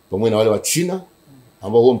pamoja na wale wa China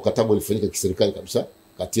ambao huo mkataba ulifanyika kiserikali kabisa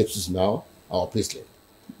kati yetu sisi nao au Peaceland.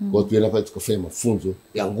 Kwa hiyo tulienda pale tukafanya mafunzo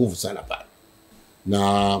ya nguvu sana pale.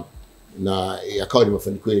 Na yakawa ni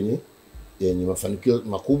mafanikio yenye mafanikio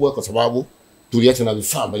makubwa kwa sababu tuliacha na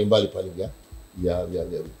vifaa mbalimbali pale vya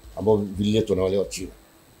ambao vililetwa na wale wa China.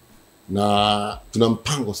 Na tuna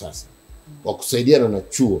mpango sasa wa kusaidiana na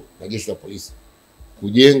chuo na jeshi la polisi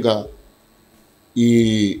kujenga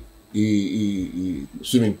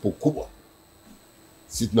swimming pool kubwa.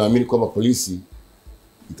 Sisi tunaamini kwamba polisi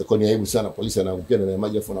itakuwa ni aibu sana polisi anaangukia ndani ya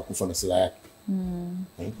maji afu anakufa na silaha yake.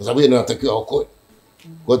 Kwa sababu yeye anatakiwa aokoe.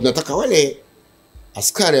 Kwa hiyo tunataka wale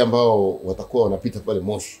askari ambao watakuwa wanapita pale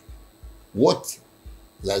Moshi wote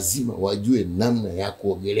lazima wajue namna ya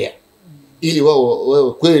kuogelea. Ili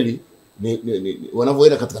wao kweli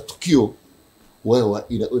wanavyoenda katika tukio wao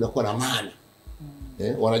inakuwa na maana.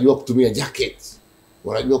 Wanajua kutumia jacket,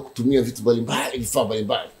 wanajua kutumia vitu mbalimbali, vifaa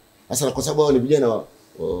mbalimbali. Sasa kwa sababu wao ni vijana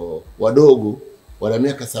wadogo wana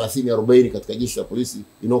miaka 30 40 katika jeshi la polisi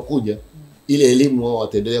inokuja, ile elimu wao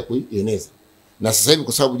wataendelea kuieneza. Na sasa hivi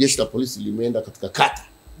kwa sababu jeshi la polisi limeenda katika kata,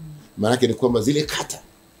 maana yake ni kwamba zile kata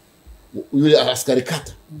yule askari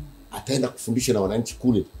kata ataenda kufundisha na wananchi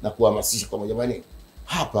kule na kuhamasisha kwa jamani,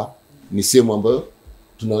 hapa ni sehemu ambayo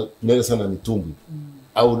tunaenda sana mitumbwi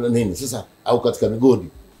au nini sasa au katika migodi,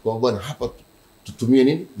 kwa bwana hapa tutumie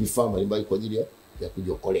nini vifaa mbalimbali kwa ajili ya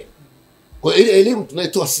kujiokolea. Kwa ile elimu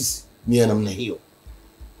tunaitoa sisi ni ya namna hiyo,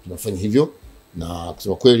 tunafanya hivyo na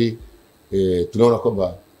kusema kweli tunaona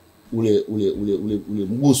kwamba ule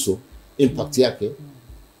mguso impact yake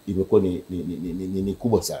imekuwa ni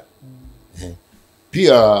kubwa sana.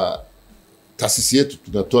 Pia taasisi yetu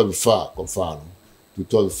tunatoa vifaa, kwa mfano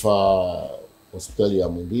tutoa vifaa hospitali ya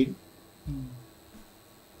Meli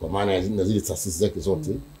kwa maana na zile taasisi zake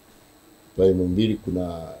zote. Pale Meli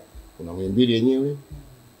kuna Meli yenyewe,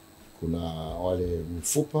 kuna wale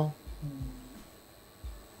mifupa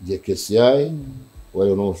JKCI,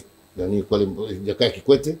 wale nani kwa Jakaya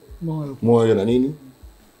Kikwete moyo na nini.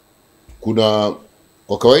 Kuna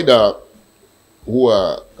kwa kawaida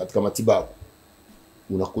huwa katika matibabu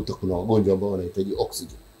unakuta kuna wagonjwa ambao wanahitaji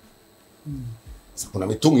oxygen. Sasa kuna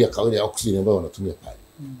mitungi ya kawaida ya oxygen ambayo wanatumia pale.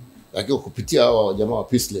 Lakini kupitia hao jamaa wa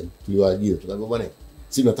Peaceland tuliwaajiri, tukamwambia bwana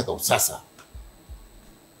sisi tunataka usasa.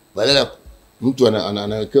 Badala mtu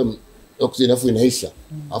anawekewa oxygen afu inaisha,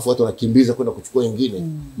 afu watu wanakimbiza kwenda kuchukua nyingine,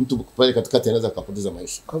 mtu pale katikati anaweza kupoteza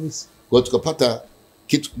maisha kabisa. Kwa hiyo tukapata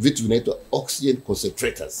vitu vinaitwa oxygen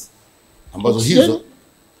concentrators, ambazo hizo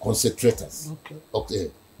concentrators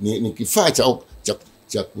ni kifaa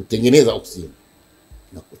cha kutengeneza oxygen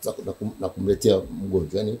na kumletea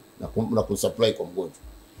mgonjwa, yani na kusupply kwa mgonjwa.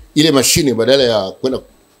 Ile mashine badala ya kwenda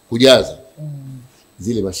kujaza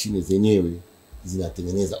zile mashine zenyewe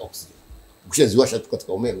zinatengeneza oxygen. Ukishaziwasha tu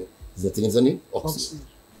katika umeme zinatengeneza nini? Oxygen.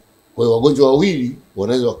 Kwa hiyo wagonjwa wawili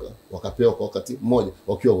wanaweza wakapewa kwa wakati mmoja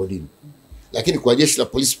wakiwa wodini. Lakini kwa jeshi la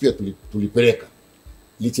polisi pia tulipeleka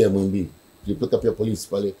licha ya Muhimbili. Tulipeleka pia polisi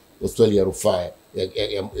pale hospitali ya rufaa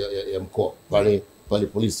ya mkoa pale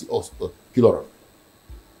polisi Kilora.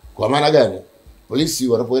 Kwa maana gani? Polisi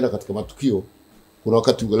wanapoenda katika matukio, kuna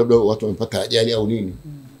wakati labda watu wamepata ajali au nini,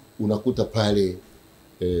 unakuta pale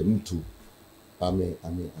mtu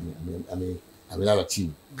amelala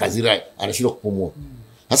chini, kazirai, anashindwa kupumua.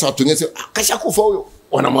 Sasa watu wengine kashakufa huyo,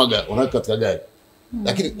 wanaweka katika gari.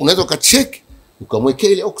 Lakini unaweza ukacheck, ukamwekea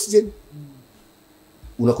ile oxygen,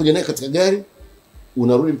 unakuja naye katika gari,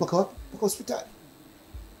 unarudi mpaka wapi? Mpaka hospitali.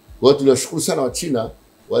 Kwa hiyo tunashukuru sana Wachina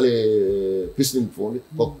wale Peace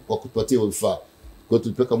kwa kutupatia vifaa. Kwa hiyo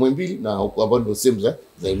tulipeka Muhimbili na ambao ndio sehemu za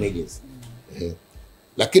emergency.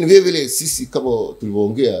 Lakini vile vile sisi kama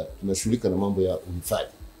tulivyoongea tunashughulika na mambo ya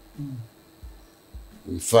uhifadhi.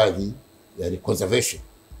 Uhifadhi, yani conservation.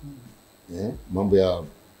 Mambo ya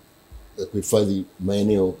kuhifadhi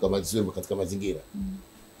maeneo kama sio katika mazingira.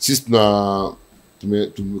 Sisi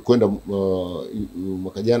tumekwenda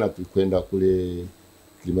mwaka jana tulikwenda kule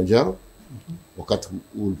Kilimanjaro wakati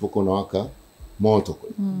ulipokuwa unawaka moto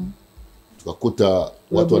kule. Tukakuta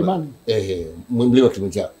watu mlima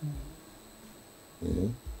Kilimanjaro.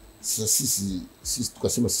 Sasa sisi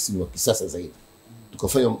tukasema sisi ni wa kisasa zaidi.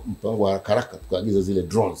 Tukafanya mpango wa haraka, tukaagiza zile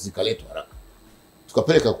drones zikaletwa haraka.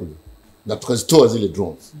 Tukapeleka kule na tukazitoa zile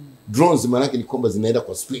drones. Drones maana yake ni kwamba zinaenda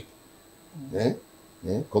kwa speed.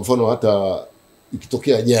 Kwa mfano hata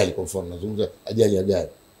ikitokea ajali, kwa mfano nazungumza ajali ya gari.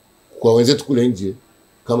 Kwa wenzetu kule nje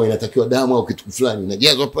kama inatakiwa damu au kitu fulani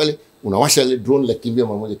inajazwa pale, unawasha ile drone la kimbia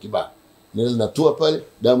mara moja kibaa. Linatua pale,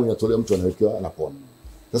 damu inatolewa, mtu anawekewa, anapona.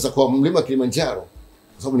 Sasa kwa mlima Kilimanjaro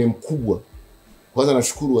kwa sababu ni mkubwa, kwanza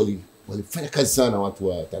nashukuru walifanya kazi sana watu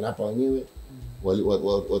wa TANAPA wenyewe,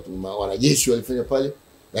 wanajeshi walifanya pale,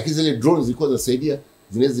 lakini zile drones zilikuwa zinasaidia,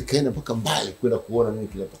 zinaweza zikaenda mpaka mbali kwenda kuona nini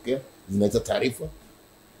kinatokea, zinaleta taarifa.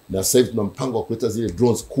 Na sasa hivi tuna mpango wa kuleta zile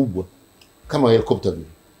drones kubwa kama helicopter vile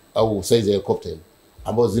au size ya helicopter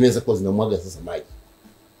ambazo zinaweza kuwa zinamwaga sasa maji.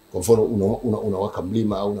 Kwa mfano unawaka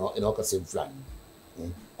mlima au unawaka sehemu fulani.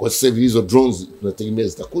 Kwa sasa hivi hizo drones tunategemea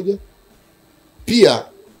zitakuja. Pia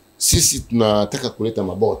sisi tunataka kuleta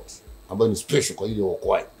maboti ambayo ni special kwa ajili ya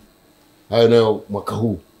uokoaji. Hayo nayo mwaka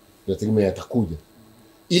huu tunategemea yatakuja.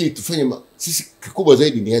 Ili tufanye sisi kikubwa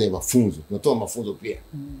zaidi ni yale mafunzo. Tunatoa mafunzo pia.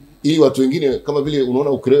 Ili watu wengine kama vile unaona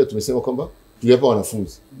Ukerewe tumesema kwamba tuliwapa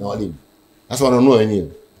wanafunzi na walimu. Sasa wananunua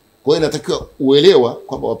wenyewe. Kwa hiyo inatakiwa uelewa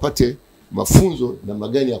kwamba wapate mafunzo namna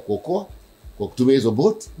gani ya kuokoa kwa kutumia hizo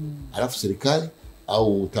boti. Alafu serikali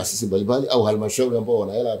au taasisi mbalimbali au halmashauri ambao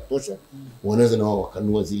wana hela ya kutosha wanaweza na wao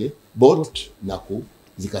wakanunua zile boti na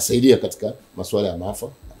zikasaidia katika masuala ya maafa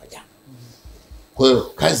na majanga. Kwa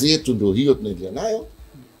hiyo kazi yetu ndio hiyo tunaendelea nayo,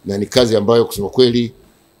 na ni kazi ambayo kusema kweli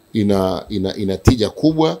ina tija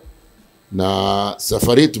kubwa. Na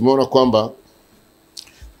safari tumeona kwamba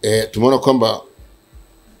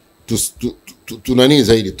tunani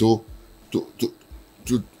zaidi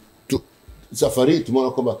safari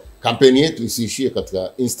tumeona kwamba kampeni yetu isiishie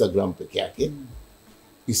katika Instagram peke yake,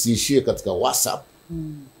 isiishie katika WhatsApp,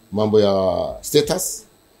 mambo ya status,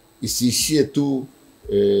 isiishie tu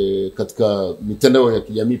katika mitandao ya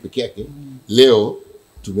kijamii peke yake. Leo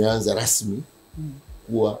tumeanza rasmi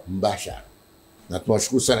kuwa mbashara, na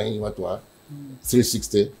tunawashukuru sana nyinyi watu wa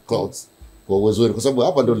 360 Clouds kwa uwezo wenu, kwa sababu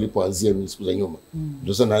hapa ndio nilipoanzia siku za nyuma.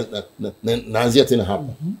 Ndio sasa naanzia tena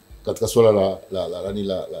hapa katika swala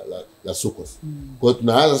la SUCOS. Kwa hiyo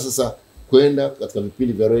tunaanza sasa kwenda katika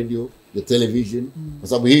vipindi vya radio, vya television, kwa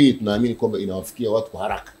sababu hii tunaamini kwamba inawafikia watu kwa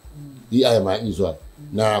haraka. Hii haya maagizo haya.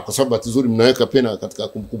 Na kwa sababu bahati nzuri mnaweka pena katika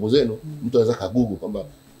kumbukumbu zenu, mtu anaweza kagoogle kwamba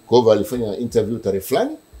Kova alifanya interview tarehe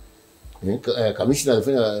fulani, commissioner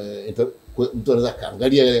alifanya mtu anaweza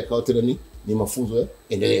kaangalia yale kwa tena ni mafunzo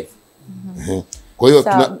endelevu. Kwa hiyo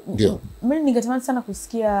ndio mimi ningetamani sana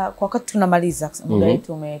kusikia kwa wakati tunamaliza muda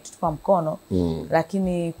wetu umetutupa mkono,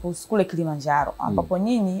 lakini kule Kilimanjaro ambapo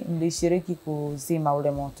nyinyi mlishiriki kuzima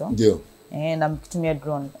ule moto, ndio na mkitumia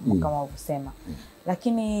drone kama ulivyosema,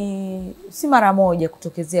 lakini si mara moja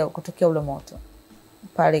kutokea ule moto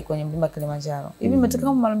pale kwenye mlima Kilimanjaro. Hivi imetokea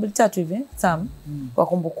kama mara 2-3 hivi Sam kwa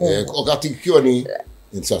kumbukumbu. Wakati ikiwa ni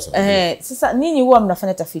sasa. Sasa ninyi huwa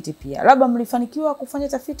mnafanya tafiti pia. Labda mlifanikiwa kufanya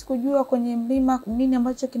tafiti kujua kwenye mlima nini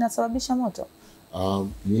ambacho kinasababisha moto?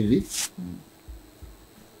 Meli.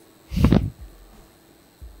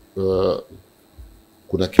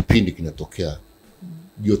 Kuna kipindi kinatokea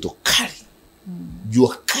joto kali.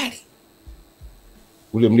 Jua kali.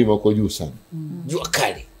 ule mlima uko juu sana. Jua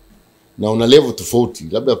kali. Na una level tofauti.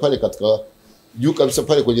 Labda pale katika juu kabisa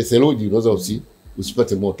pale kwenye theluji unaweza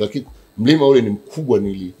usipate moto. Lakini mlima ule ni mkubwa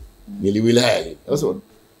ni wilaya ile. Sasa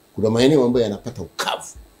kuna maeneo ambayo yanapata ukavu.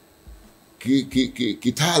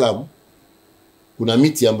 Kitaalamu kuna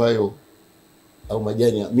miti ambayo au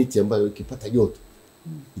majani ya miti ambayo ikipata joto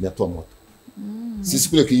inatoa moto. Sisi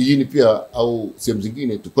kule kijijini pia au sehemu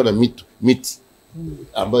zingine tulikuwa na miti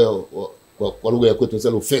ambayo kwa lugha ya kwetu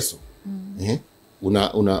tunasema ufeso.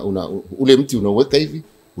 Ule mti unaweka hivi,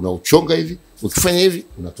 unauchonga hivi, ukifanya hivi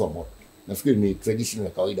unatoa moto. Nafikiri ni tradition ya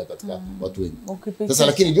kawaida katika watu wengi. Sasa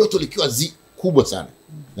lakini joto likiwa kubwa sana.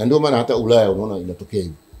 Na ndio maana hata Ulaya unaona inatokea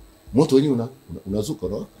hivi. Moto wenyewe unazuka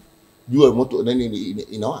unawaka. Jua moto nani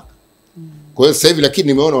inawaka. Kwa hiyo sasa hivi lakini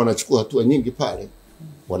nimeona wanachukua hatua nyingi pale.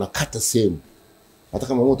 Wanakata sehemu. Hata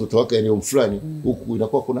kama moto utawaka eneo fulani huku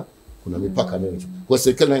inakuwa kuna mipaka nayo. Kwa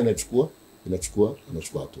serikali nayo inachukua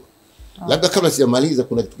hatua. Labda kabla sijamaliza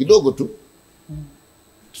kuna kitu kidogo tu.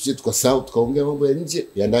 Tusije tukasahau tukaongea mambo ya nje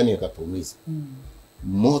ya ndani yakatuumiza.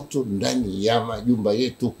 Moto ndani ya majumba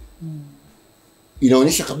yetu.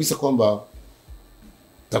 Inaonyesha kabisa kwamba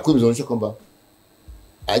takwimu zinaonyesha kwamba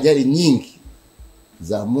ajali nyingi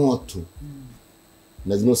za moto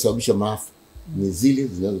na zinazosababisha maafa ni zile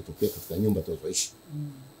zinazotokea katika nyumba tunazoishi.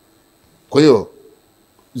 Kwa hiyo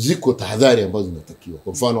ziko tahadhari ambazo zinatakiwa.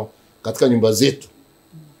 Kwa mfano katika nyumba zetu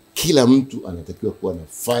kila mtu anatakiwa kuwa na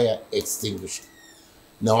fire extinguisher.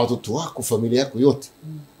 Na watoto wako, familia yako yote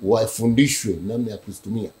wafundishwe namna ya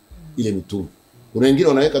kutumia ile mitungi. Kuna wengine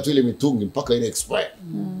wanaweka tu ile mitungi mpaka ile expire.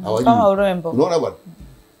 Hawajui. Kama urembo. Unaona bwana?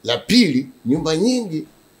 La pili, nyumba nyingi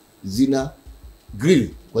zina grill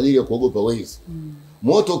kwa ajili ya kuogopa wezi.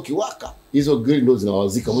 Moto ukiwaka, hizo grill ndio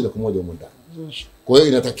zinawazika moja kwa moja huko ndani. Kwa hiyo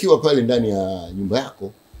inatakiwa pale ndani ya nyumba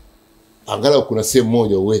yako angalau kuna sehemu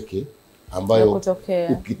moja uweke ambayo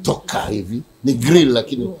ukitoka hivi ni grill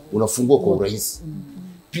lakini unafungua kwa urahisi.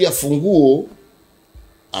 Pia funguo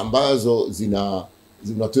ambazo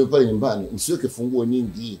zinatoa pale nyumbani, usiweke funguo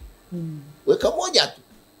nyingi. Weka moja tu.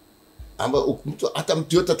 Ambayo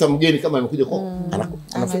mtu yote hata mgeni kama amekuja kwa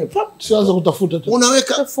anafanya sianza kutafuta tu.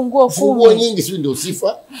 Unaweka funguo nyingi sio ndio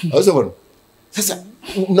sifa. Sasa bwana. Sasa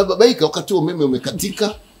unababaika wakati umeme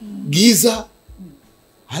umekatika, giza.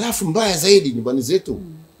 Halafu mbaya zaidi nyumbani zetu.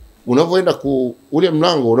 Unapoenda ule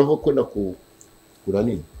mlango unapokwenda kuna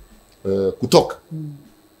nini? Kutoka.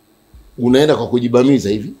 Unaenda kwa kujibamiza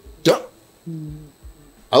hivi.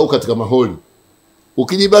 Au katika maholi.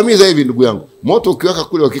 Ukijibamiza hivi ndugu yangu, moto ukiwaka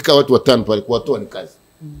kule wakikaa watu 5 pale kuwatoa ni kazi.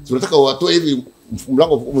 Si unataka watoe hivi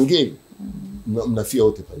mlango mwingine mnafia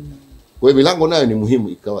wote pale. Kwa hiyo milango nayo ni muhimu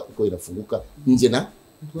ikawa inafunguka nje na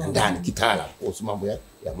ndani kitaalamu kuhusu mambo ya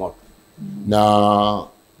moto. Na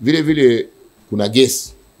vile kuna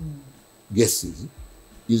gesi. Gesi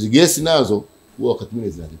hizi gesi nazo huwa wakati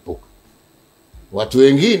mwingine zinalipuka. Watu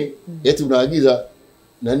wengine eti unaagiza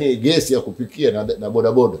gesi ya kupikia na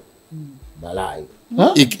bodaboda. Balaa.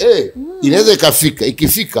 Inaweza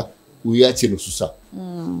ikifika uiache nusu saa.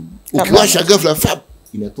 Ukiwasha ghafla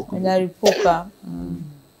inatoka. Inalipuka.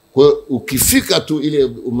 Kwa hiyo ukifika tu ile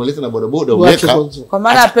umeleta na bodaboda uweka. Kwa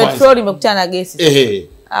maana petroli imekutana na gesi.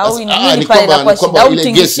 Au nini pale inakuwa shida au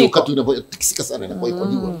ile gesi wakati unapotikisika sana inakuwa iko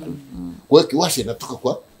juu. Kwa hiyo kiwasha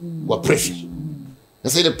inatoka kwa pressure.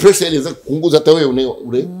 Sasa ile pressure ile inaweza kupunguza hata wewe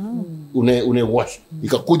unawasha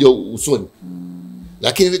ikakuja usoni.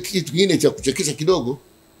 Lakini kitu kingine cha kuchekesha kidogo,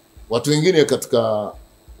 watu wengine katika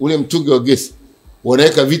ule mtungi wa gesi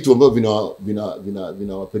wanaweka vitu ambavyo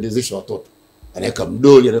vinawapendezesha watoto. Anaweka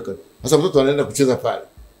mdoli, anaweka. Sasa mtoto anaenda kucheza pale.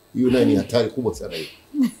 Hiyo nayo ni hatari kubwa sana hiyo.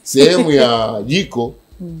 Sehemu ya jiko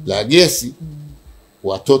la gesi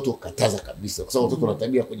watoto kataza kabisa kwa sababu watoto wana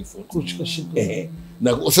tabia kujifunza.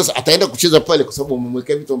 Na sasa ataenda kucheza pale kwa sababu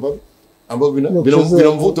umemwekea vitu ambavyo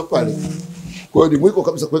vina mvuto pale. Kwa hiyo ni mwiko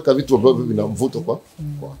kabisa kuweka vitu ambavyo vina mvuto kwa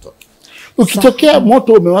watoto. Ukitokea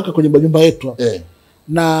moto umewaka kwenye nyumba yetu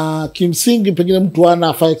na kimsingi pengine mtu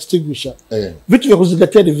ana fire extinguisher. Vitu vya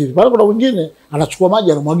kuzingatia ni vipi? Kuna mwingine anachukua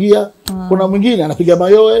maji anamwagia, kuna mwingine anapiga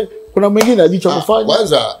mayowe, kuna mwingine ajicha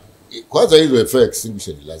kufanya. Kwanza hilo fire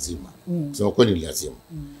extinguisher ni lazima. Sema kweli ni lazima.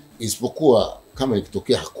 Isipokuwa kama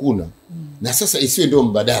ikitokea hakuna na sasa isiwe ndio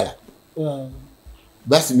mbadala.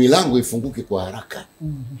 Basi milango ifunguke kwa haraka.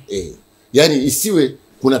 Yaani isiwe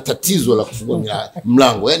kuna tatizo la kufungua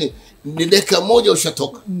mlango. Yaani ni dakika moja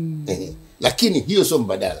ushatoka. Lakini hiyo sio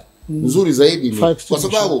mbadala. Nzuri zaidi ni kwa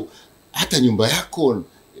sababu hata nyumba yako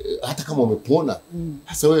hata kama umepona,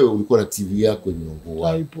 hasa wewe ulikuwa na TV yako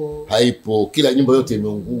imeungua. Haipo. Kila nyumba yote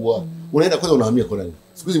imeungua. Unaenda kwanza unahamia kwa nani?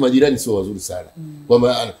 Siku hizi majirani sio wazuri sana.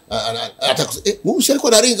 Kwamba hata huyu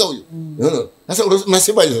alikuwa na ringa huyu. Unaona? Sasa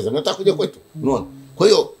unasemaje sasa? Nataka kuja kwetu. Unaona? Kwa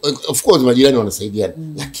hiyo of course majirani wanasaidiana.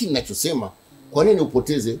 Lakini ninachosema, kwa nini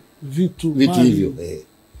upoteze vitu hivyo?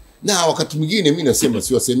 Na wakati mwingine mimi nasema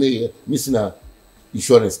siwasemei, mimi sina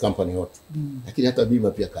insurance company yote. Lakini hata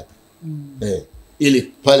bima pia kata. Ili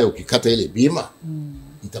pale ukikata ile bima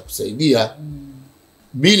itakusaidia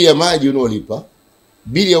bili ya maji unaolipa,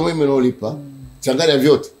 bili ya umeme unaolipa, changanya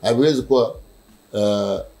vyote, haviwezi kuwa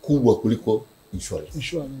kubwa kuliko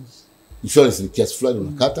insurance ni kiasi fulani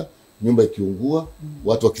unakata, nyumba ikiungua,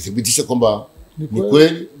 watu wakithibitisha kwamba ni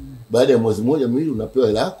kweli, baada ya mwezi mmoja miwili unapewa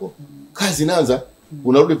hela yako, kazi inaanza,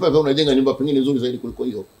 unarudi pale unajenga nyumba pengine nzuri zaidi kuliko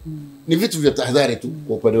hiyo. Ni vitu vya tahadhari tu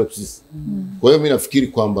kwa upande wetu sisi. Kwa hiyo mimi nafikiri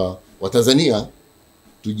kwamba Watanzania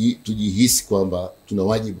tujihisi kwamba tuna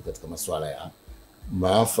wajibu katika masuala ya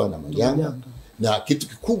maafa na majanga. Na kitu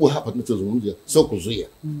kikubwa hapa tunachozungumzia sio kuzuia,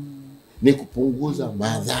 ni kupunguza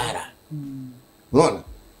madhara. Unaona?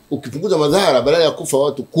 Ukipunguza madhara, badala ya kufa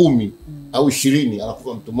watu 10 au 20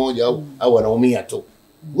 anakufa mtu mmoja au anaumia tu.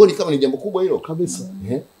 Hiyo ni kama ni jambo kubwa hilo kabisa.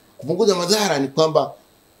 Kupunguza madhara ni kwamba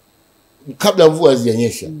kabla mvua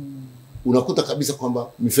hazijanyesha unakuta kabisa kwamba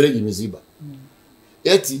mifereji imeziba.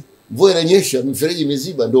 Eti mvua inanyesha, mifereji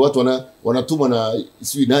imeziba, ndio watu wanatumwa na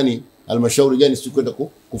sijui nani halmashauri gani sijui kwenda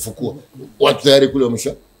kufukua. Watu tayari kule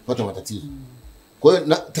wameshapata matatizo. Kwa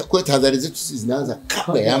hiyo tahadhari zetu sisi zinaanza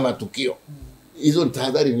kabla ya matukio. Hizo ni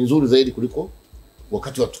tahadhari nzuri zaidi kuliko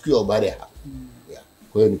wakati wa tukio au baada ya hapo.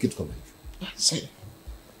 Kwa hiyo ni kitu kama hicho.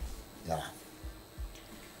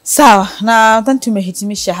 Sawa, na nadhani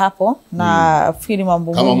tumehitimisha hapo na fikiri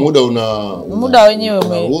mambo kama muda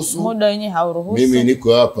wenyewe hauruhusu. Mimi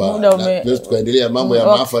niko hapa na tukaendelea, mambo ya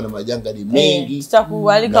maafa na majanga ni mengi.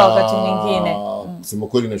 Tutakualika wakati mwingine. Sema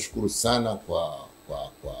kweli nashukuru sana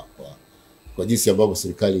kwa jinsi ambavyo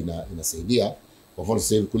serikali inasaidia. Kwa mfano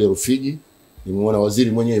sasa hivi kule Rufiji nimeona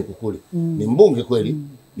waziri mwenyewe yuko kule. Ni mbunge kweli,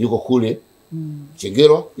 yuko kule.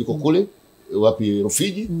 Chengerwa yuko kule wapi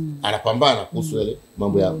Rufiji, anapambana kuhusu yale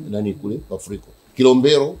mambo ya nani kule mafuriko.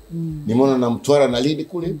 Kilombero nimeona na Mtwara na Lindi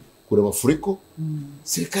kule kuna mafuriko.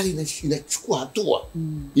 Serikali inachukua hatua.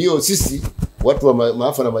 Hiyo sisi watu wa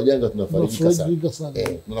maafa na majanga tunafarijika sana.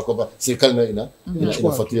 Tunaona kwamba serikali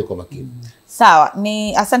inafuatilia kwa makini. Sawa,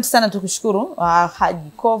 ni asante sana, tukushukuru Alhaj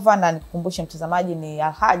Kova, na nikukumbushe mtazamaji ni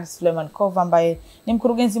Alhaj Suleiman Kova ambaye ni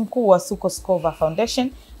mkurugenzi mkuu wa Kova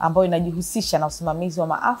Foundation ambayo inajihusisha na usimamizi wa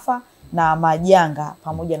maafa na majanga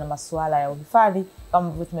pamoja na masuala ya uhifadhi. Kama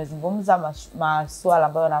vile tumezungumza, masuala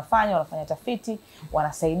ambayo wanafanya tafiti,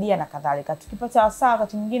 wanasaidia na kadhalika. Tukipata wasaa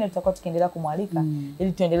wakati mwingine tutakuwa tukiendelea kumwalika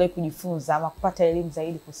ili tuendelee kujifunza ama kupata elimu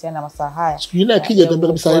zaidi kuhusiana na masuala haya. Siku nyingine akija tuambia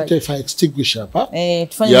kabisa alete fire extinguisher hapa.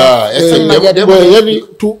 Tufanye yani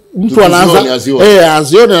mtu anaanza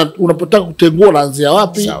azione unapotaka kutengua unaanzia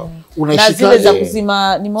wapi? Na zile za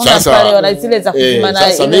kuzima nimeona pale wana zile za kuzima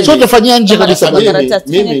na sote fanyia nje kabisa.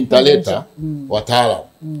 Mimi nitaleta wataalamu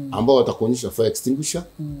ambao watakuonyesha fire extinguisher,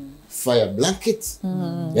 fire blanket.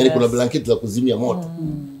 Yani kuna blanket la kuzimia moto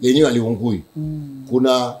lenyewe aliungui.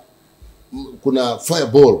 Kuna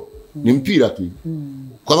fireball, ni mpira tu.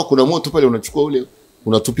 Kama kuna moto pale unachukua ule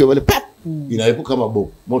unatupia pale pap, inaepuka kama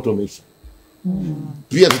bomu, moto umeisha.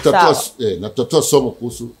 Pia tutatoa somo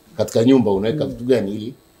kuhusu katika nyumba unaweka vitu gani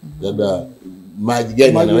ili labda maji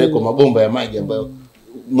gani yanawekwa, mabomba ya maji ambayo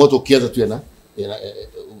moto ukianza tu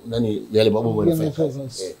yale mabomba yanafanya kazi.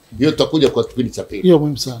 Hiyo tutakuja kwa kipindi cha pili. Hiyo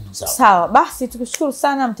muhimu sana. Sawa, basi tukushukuru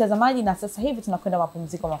sana mtazamaji, na sasa hivi tunakwenda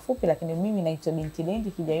mapumziko mafupi, lakini mimi naitwa Binti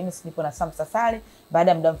Lindi Kija Yunus, nipo na Sam Sasale.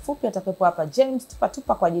 Baada ya muda mfupi atakuwepo hapa James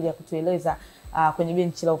Tupatupa kwa ajili ya kutueleza kwenye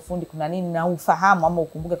benchi la ufundi kuna nini, na ufahamu ama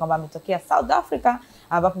ukumbuke kwamba ametokea South Africa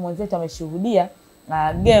ambapo mwenzetu ameshuhudia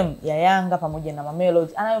game ya Yanga pamoja na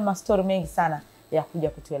Mamelodi. Anayo mastori mengi sana ya kuja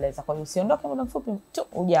kutueleza. Kwa hiyo usiondoke, muda mfupi tu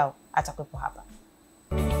ujao atakuwepo hapa.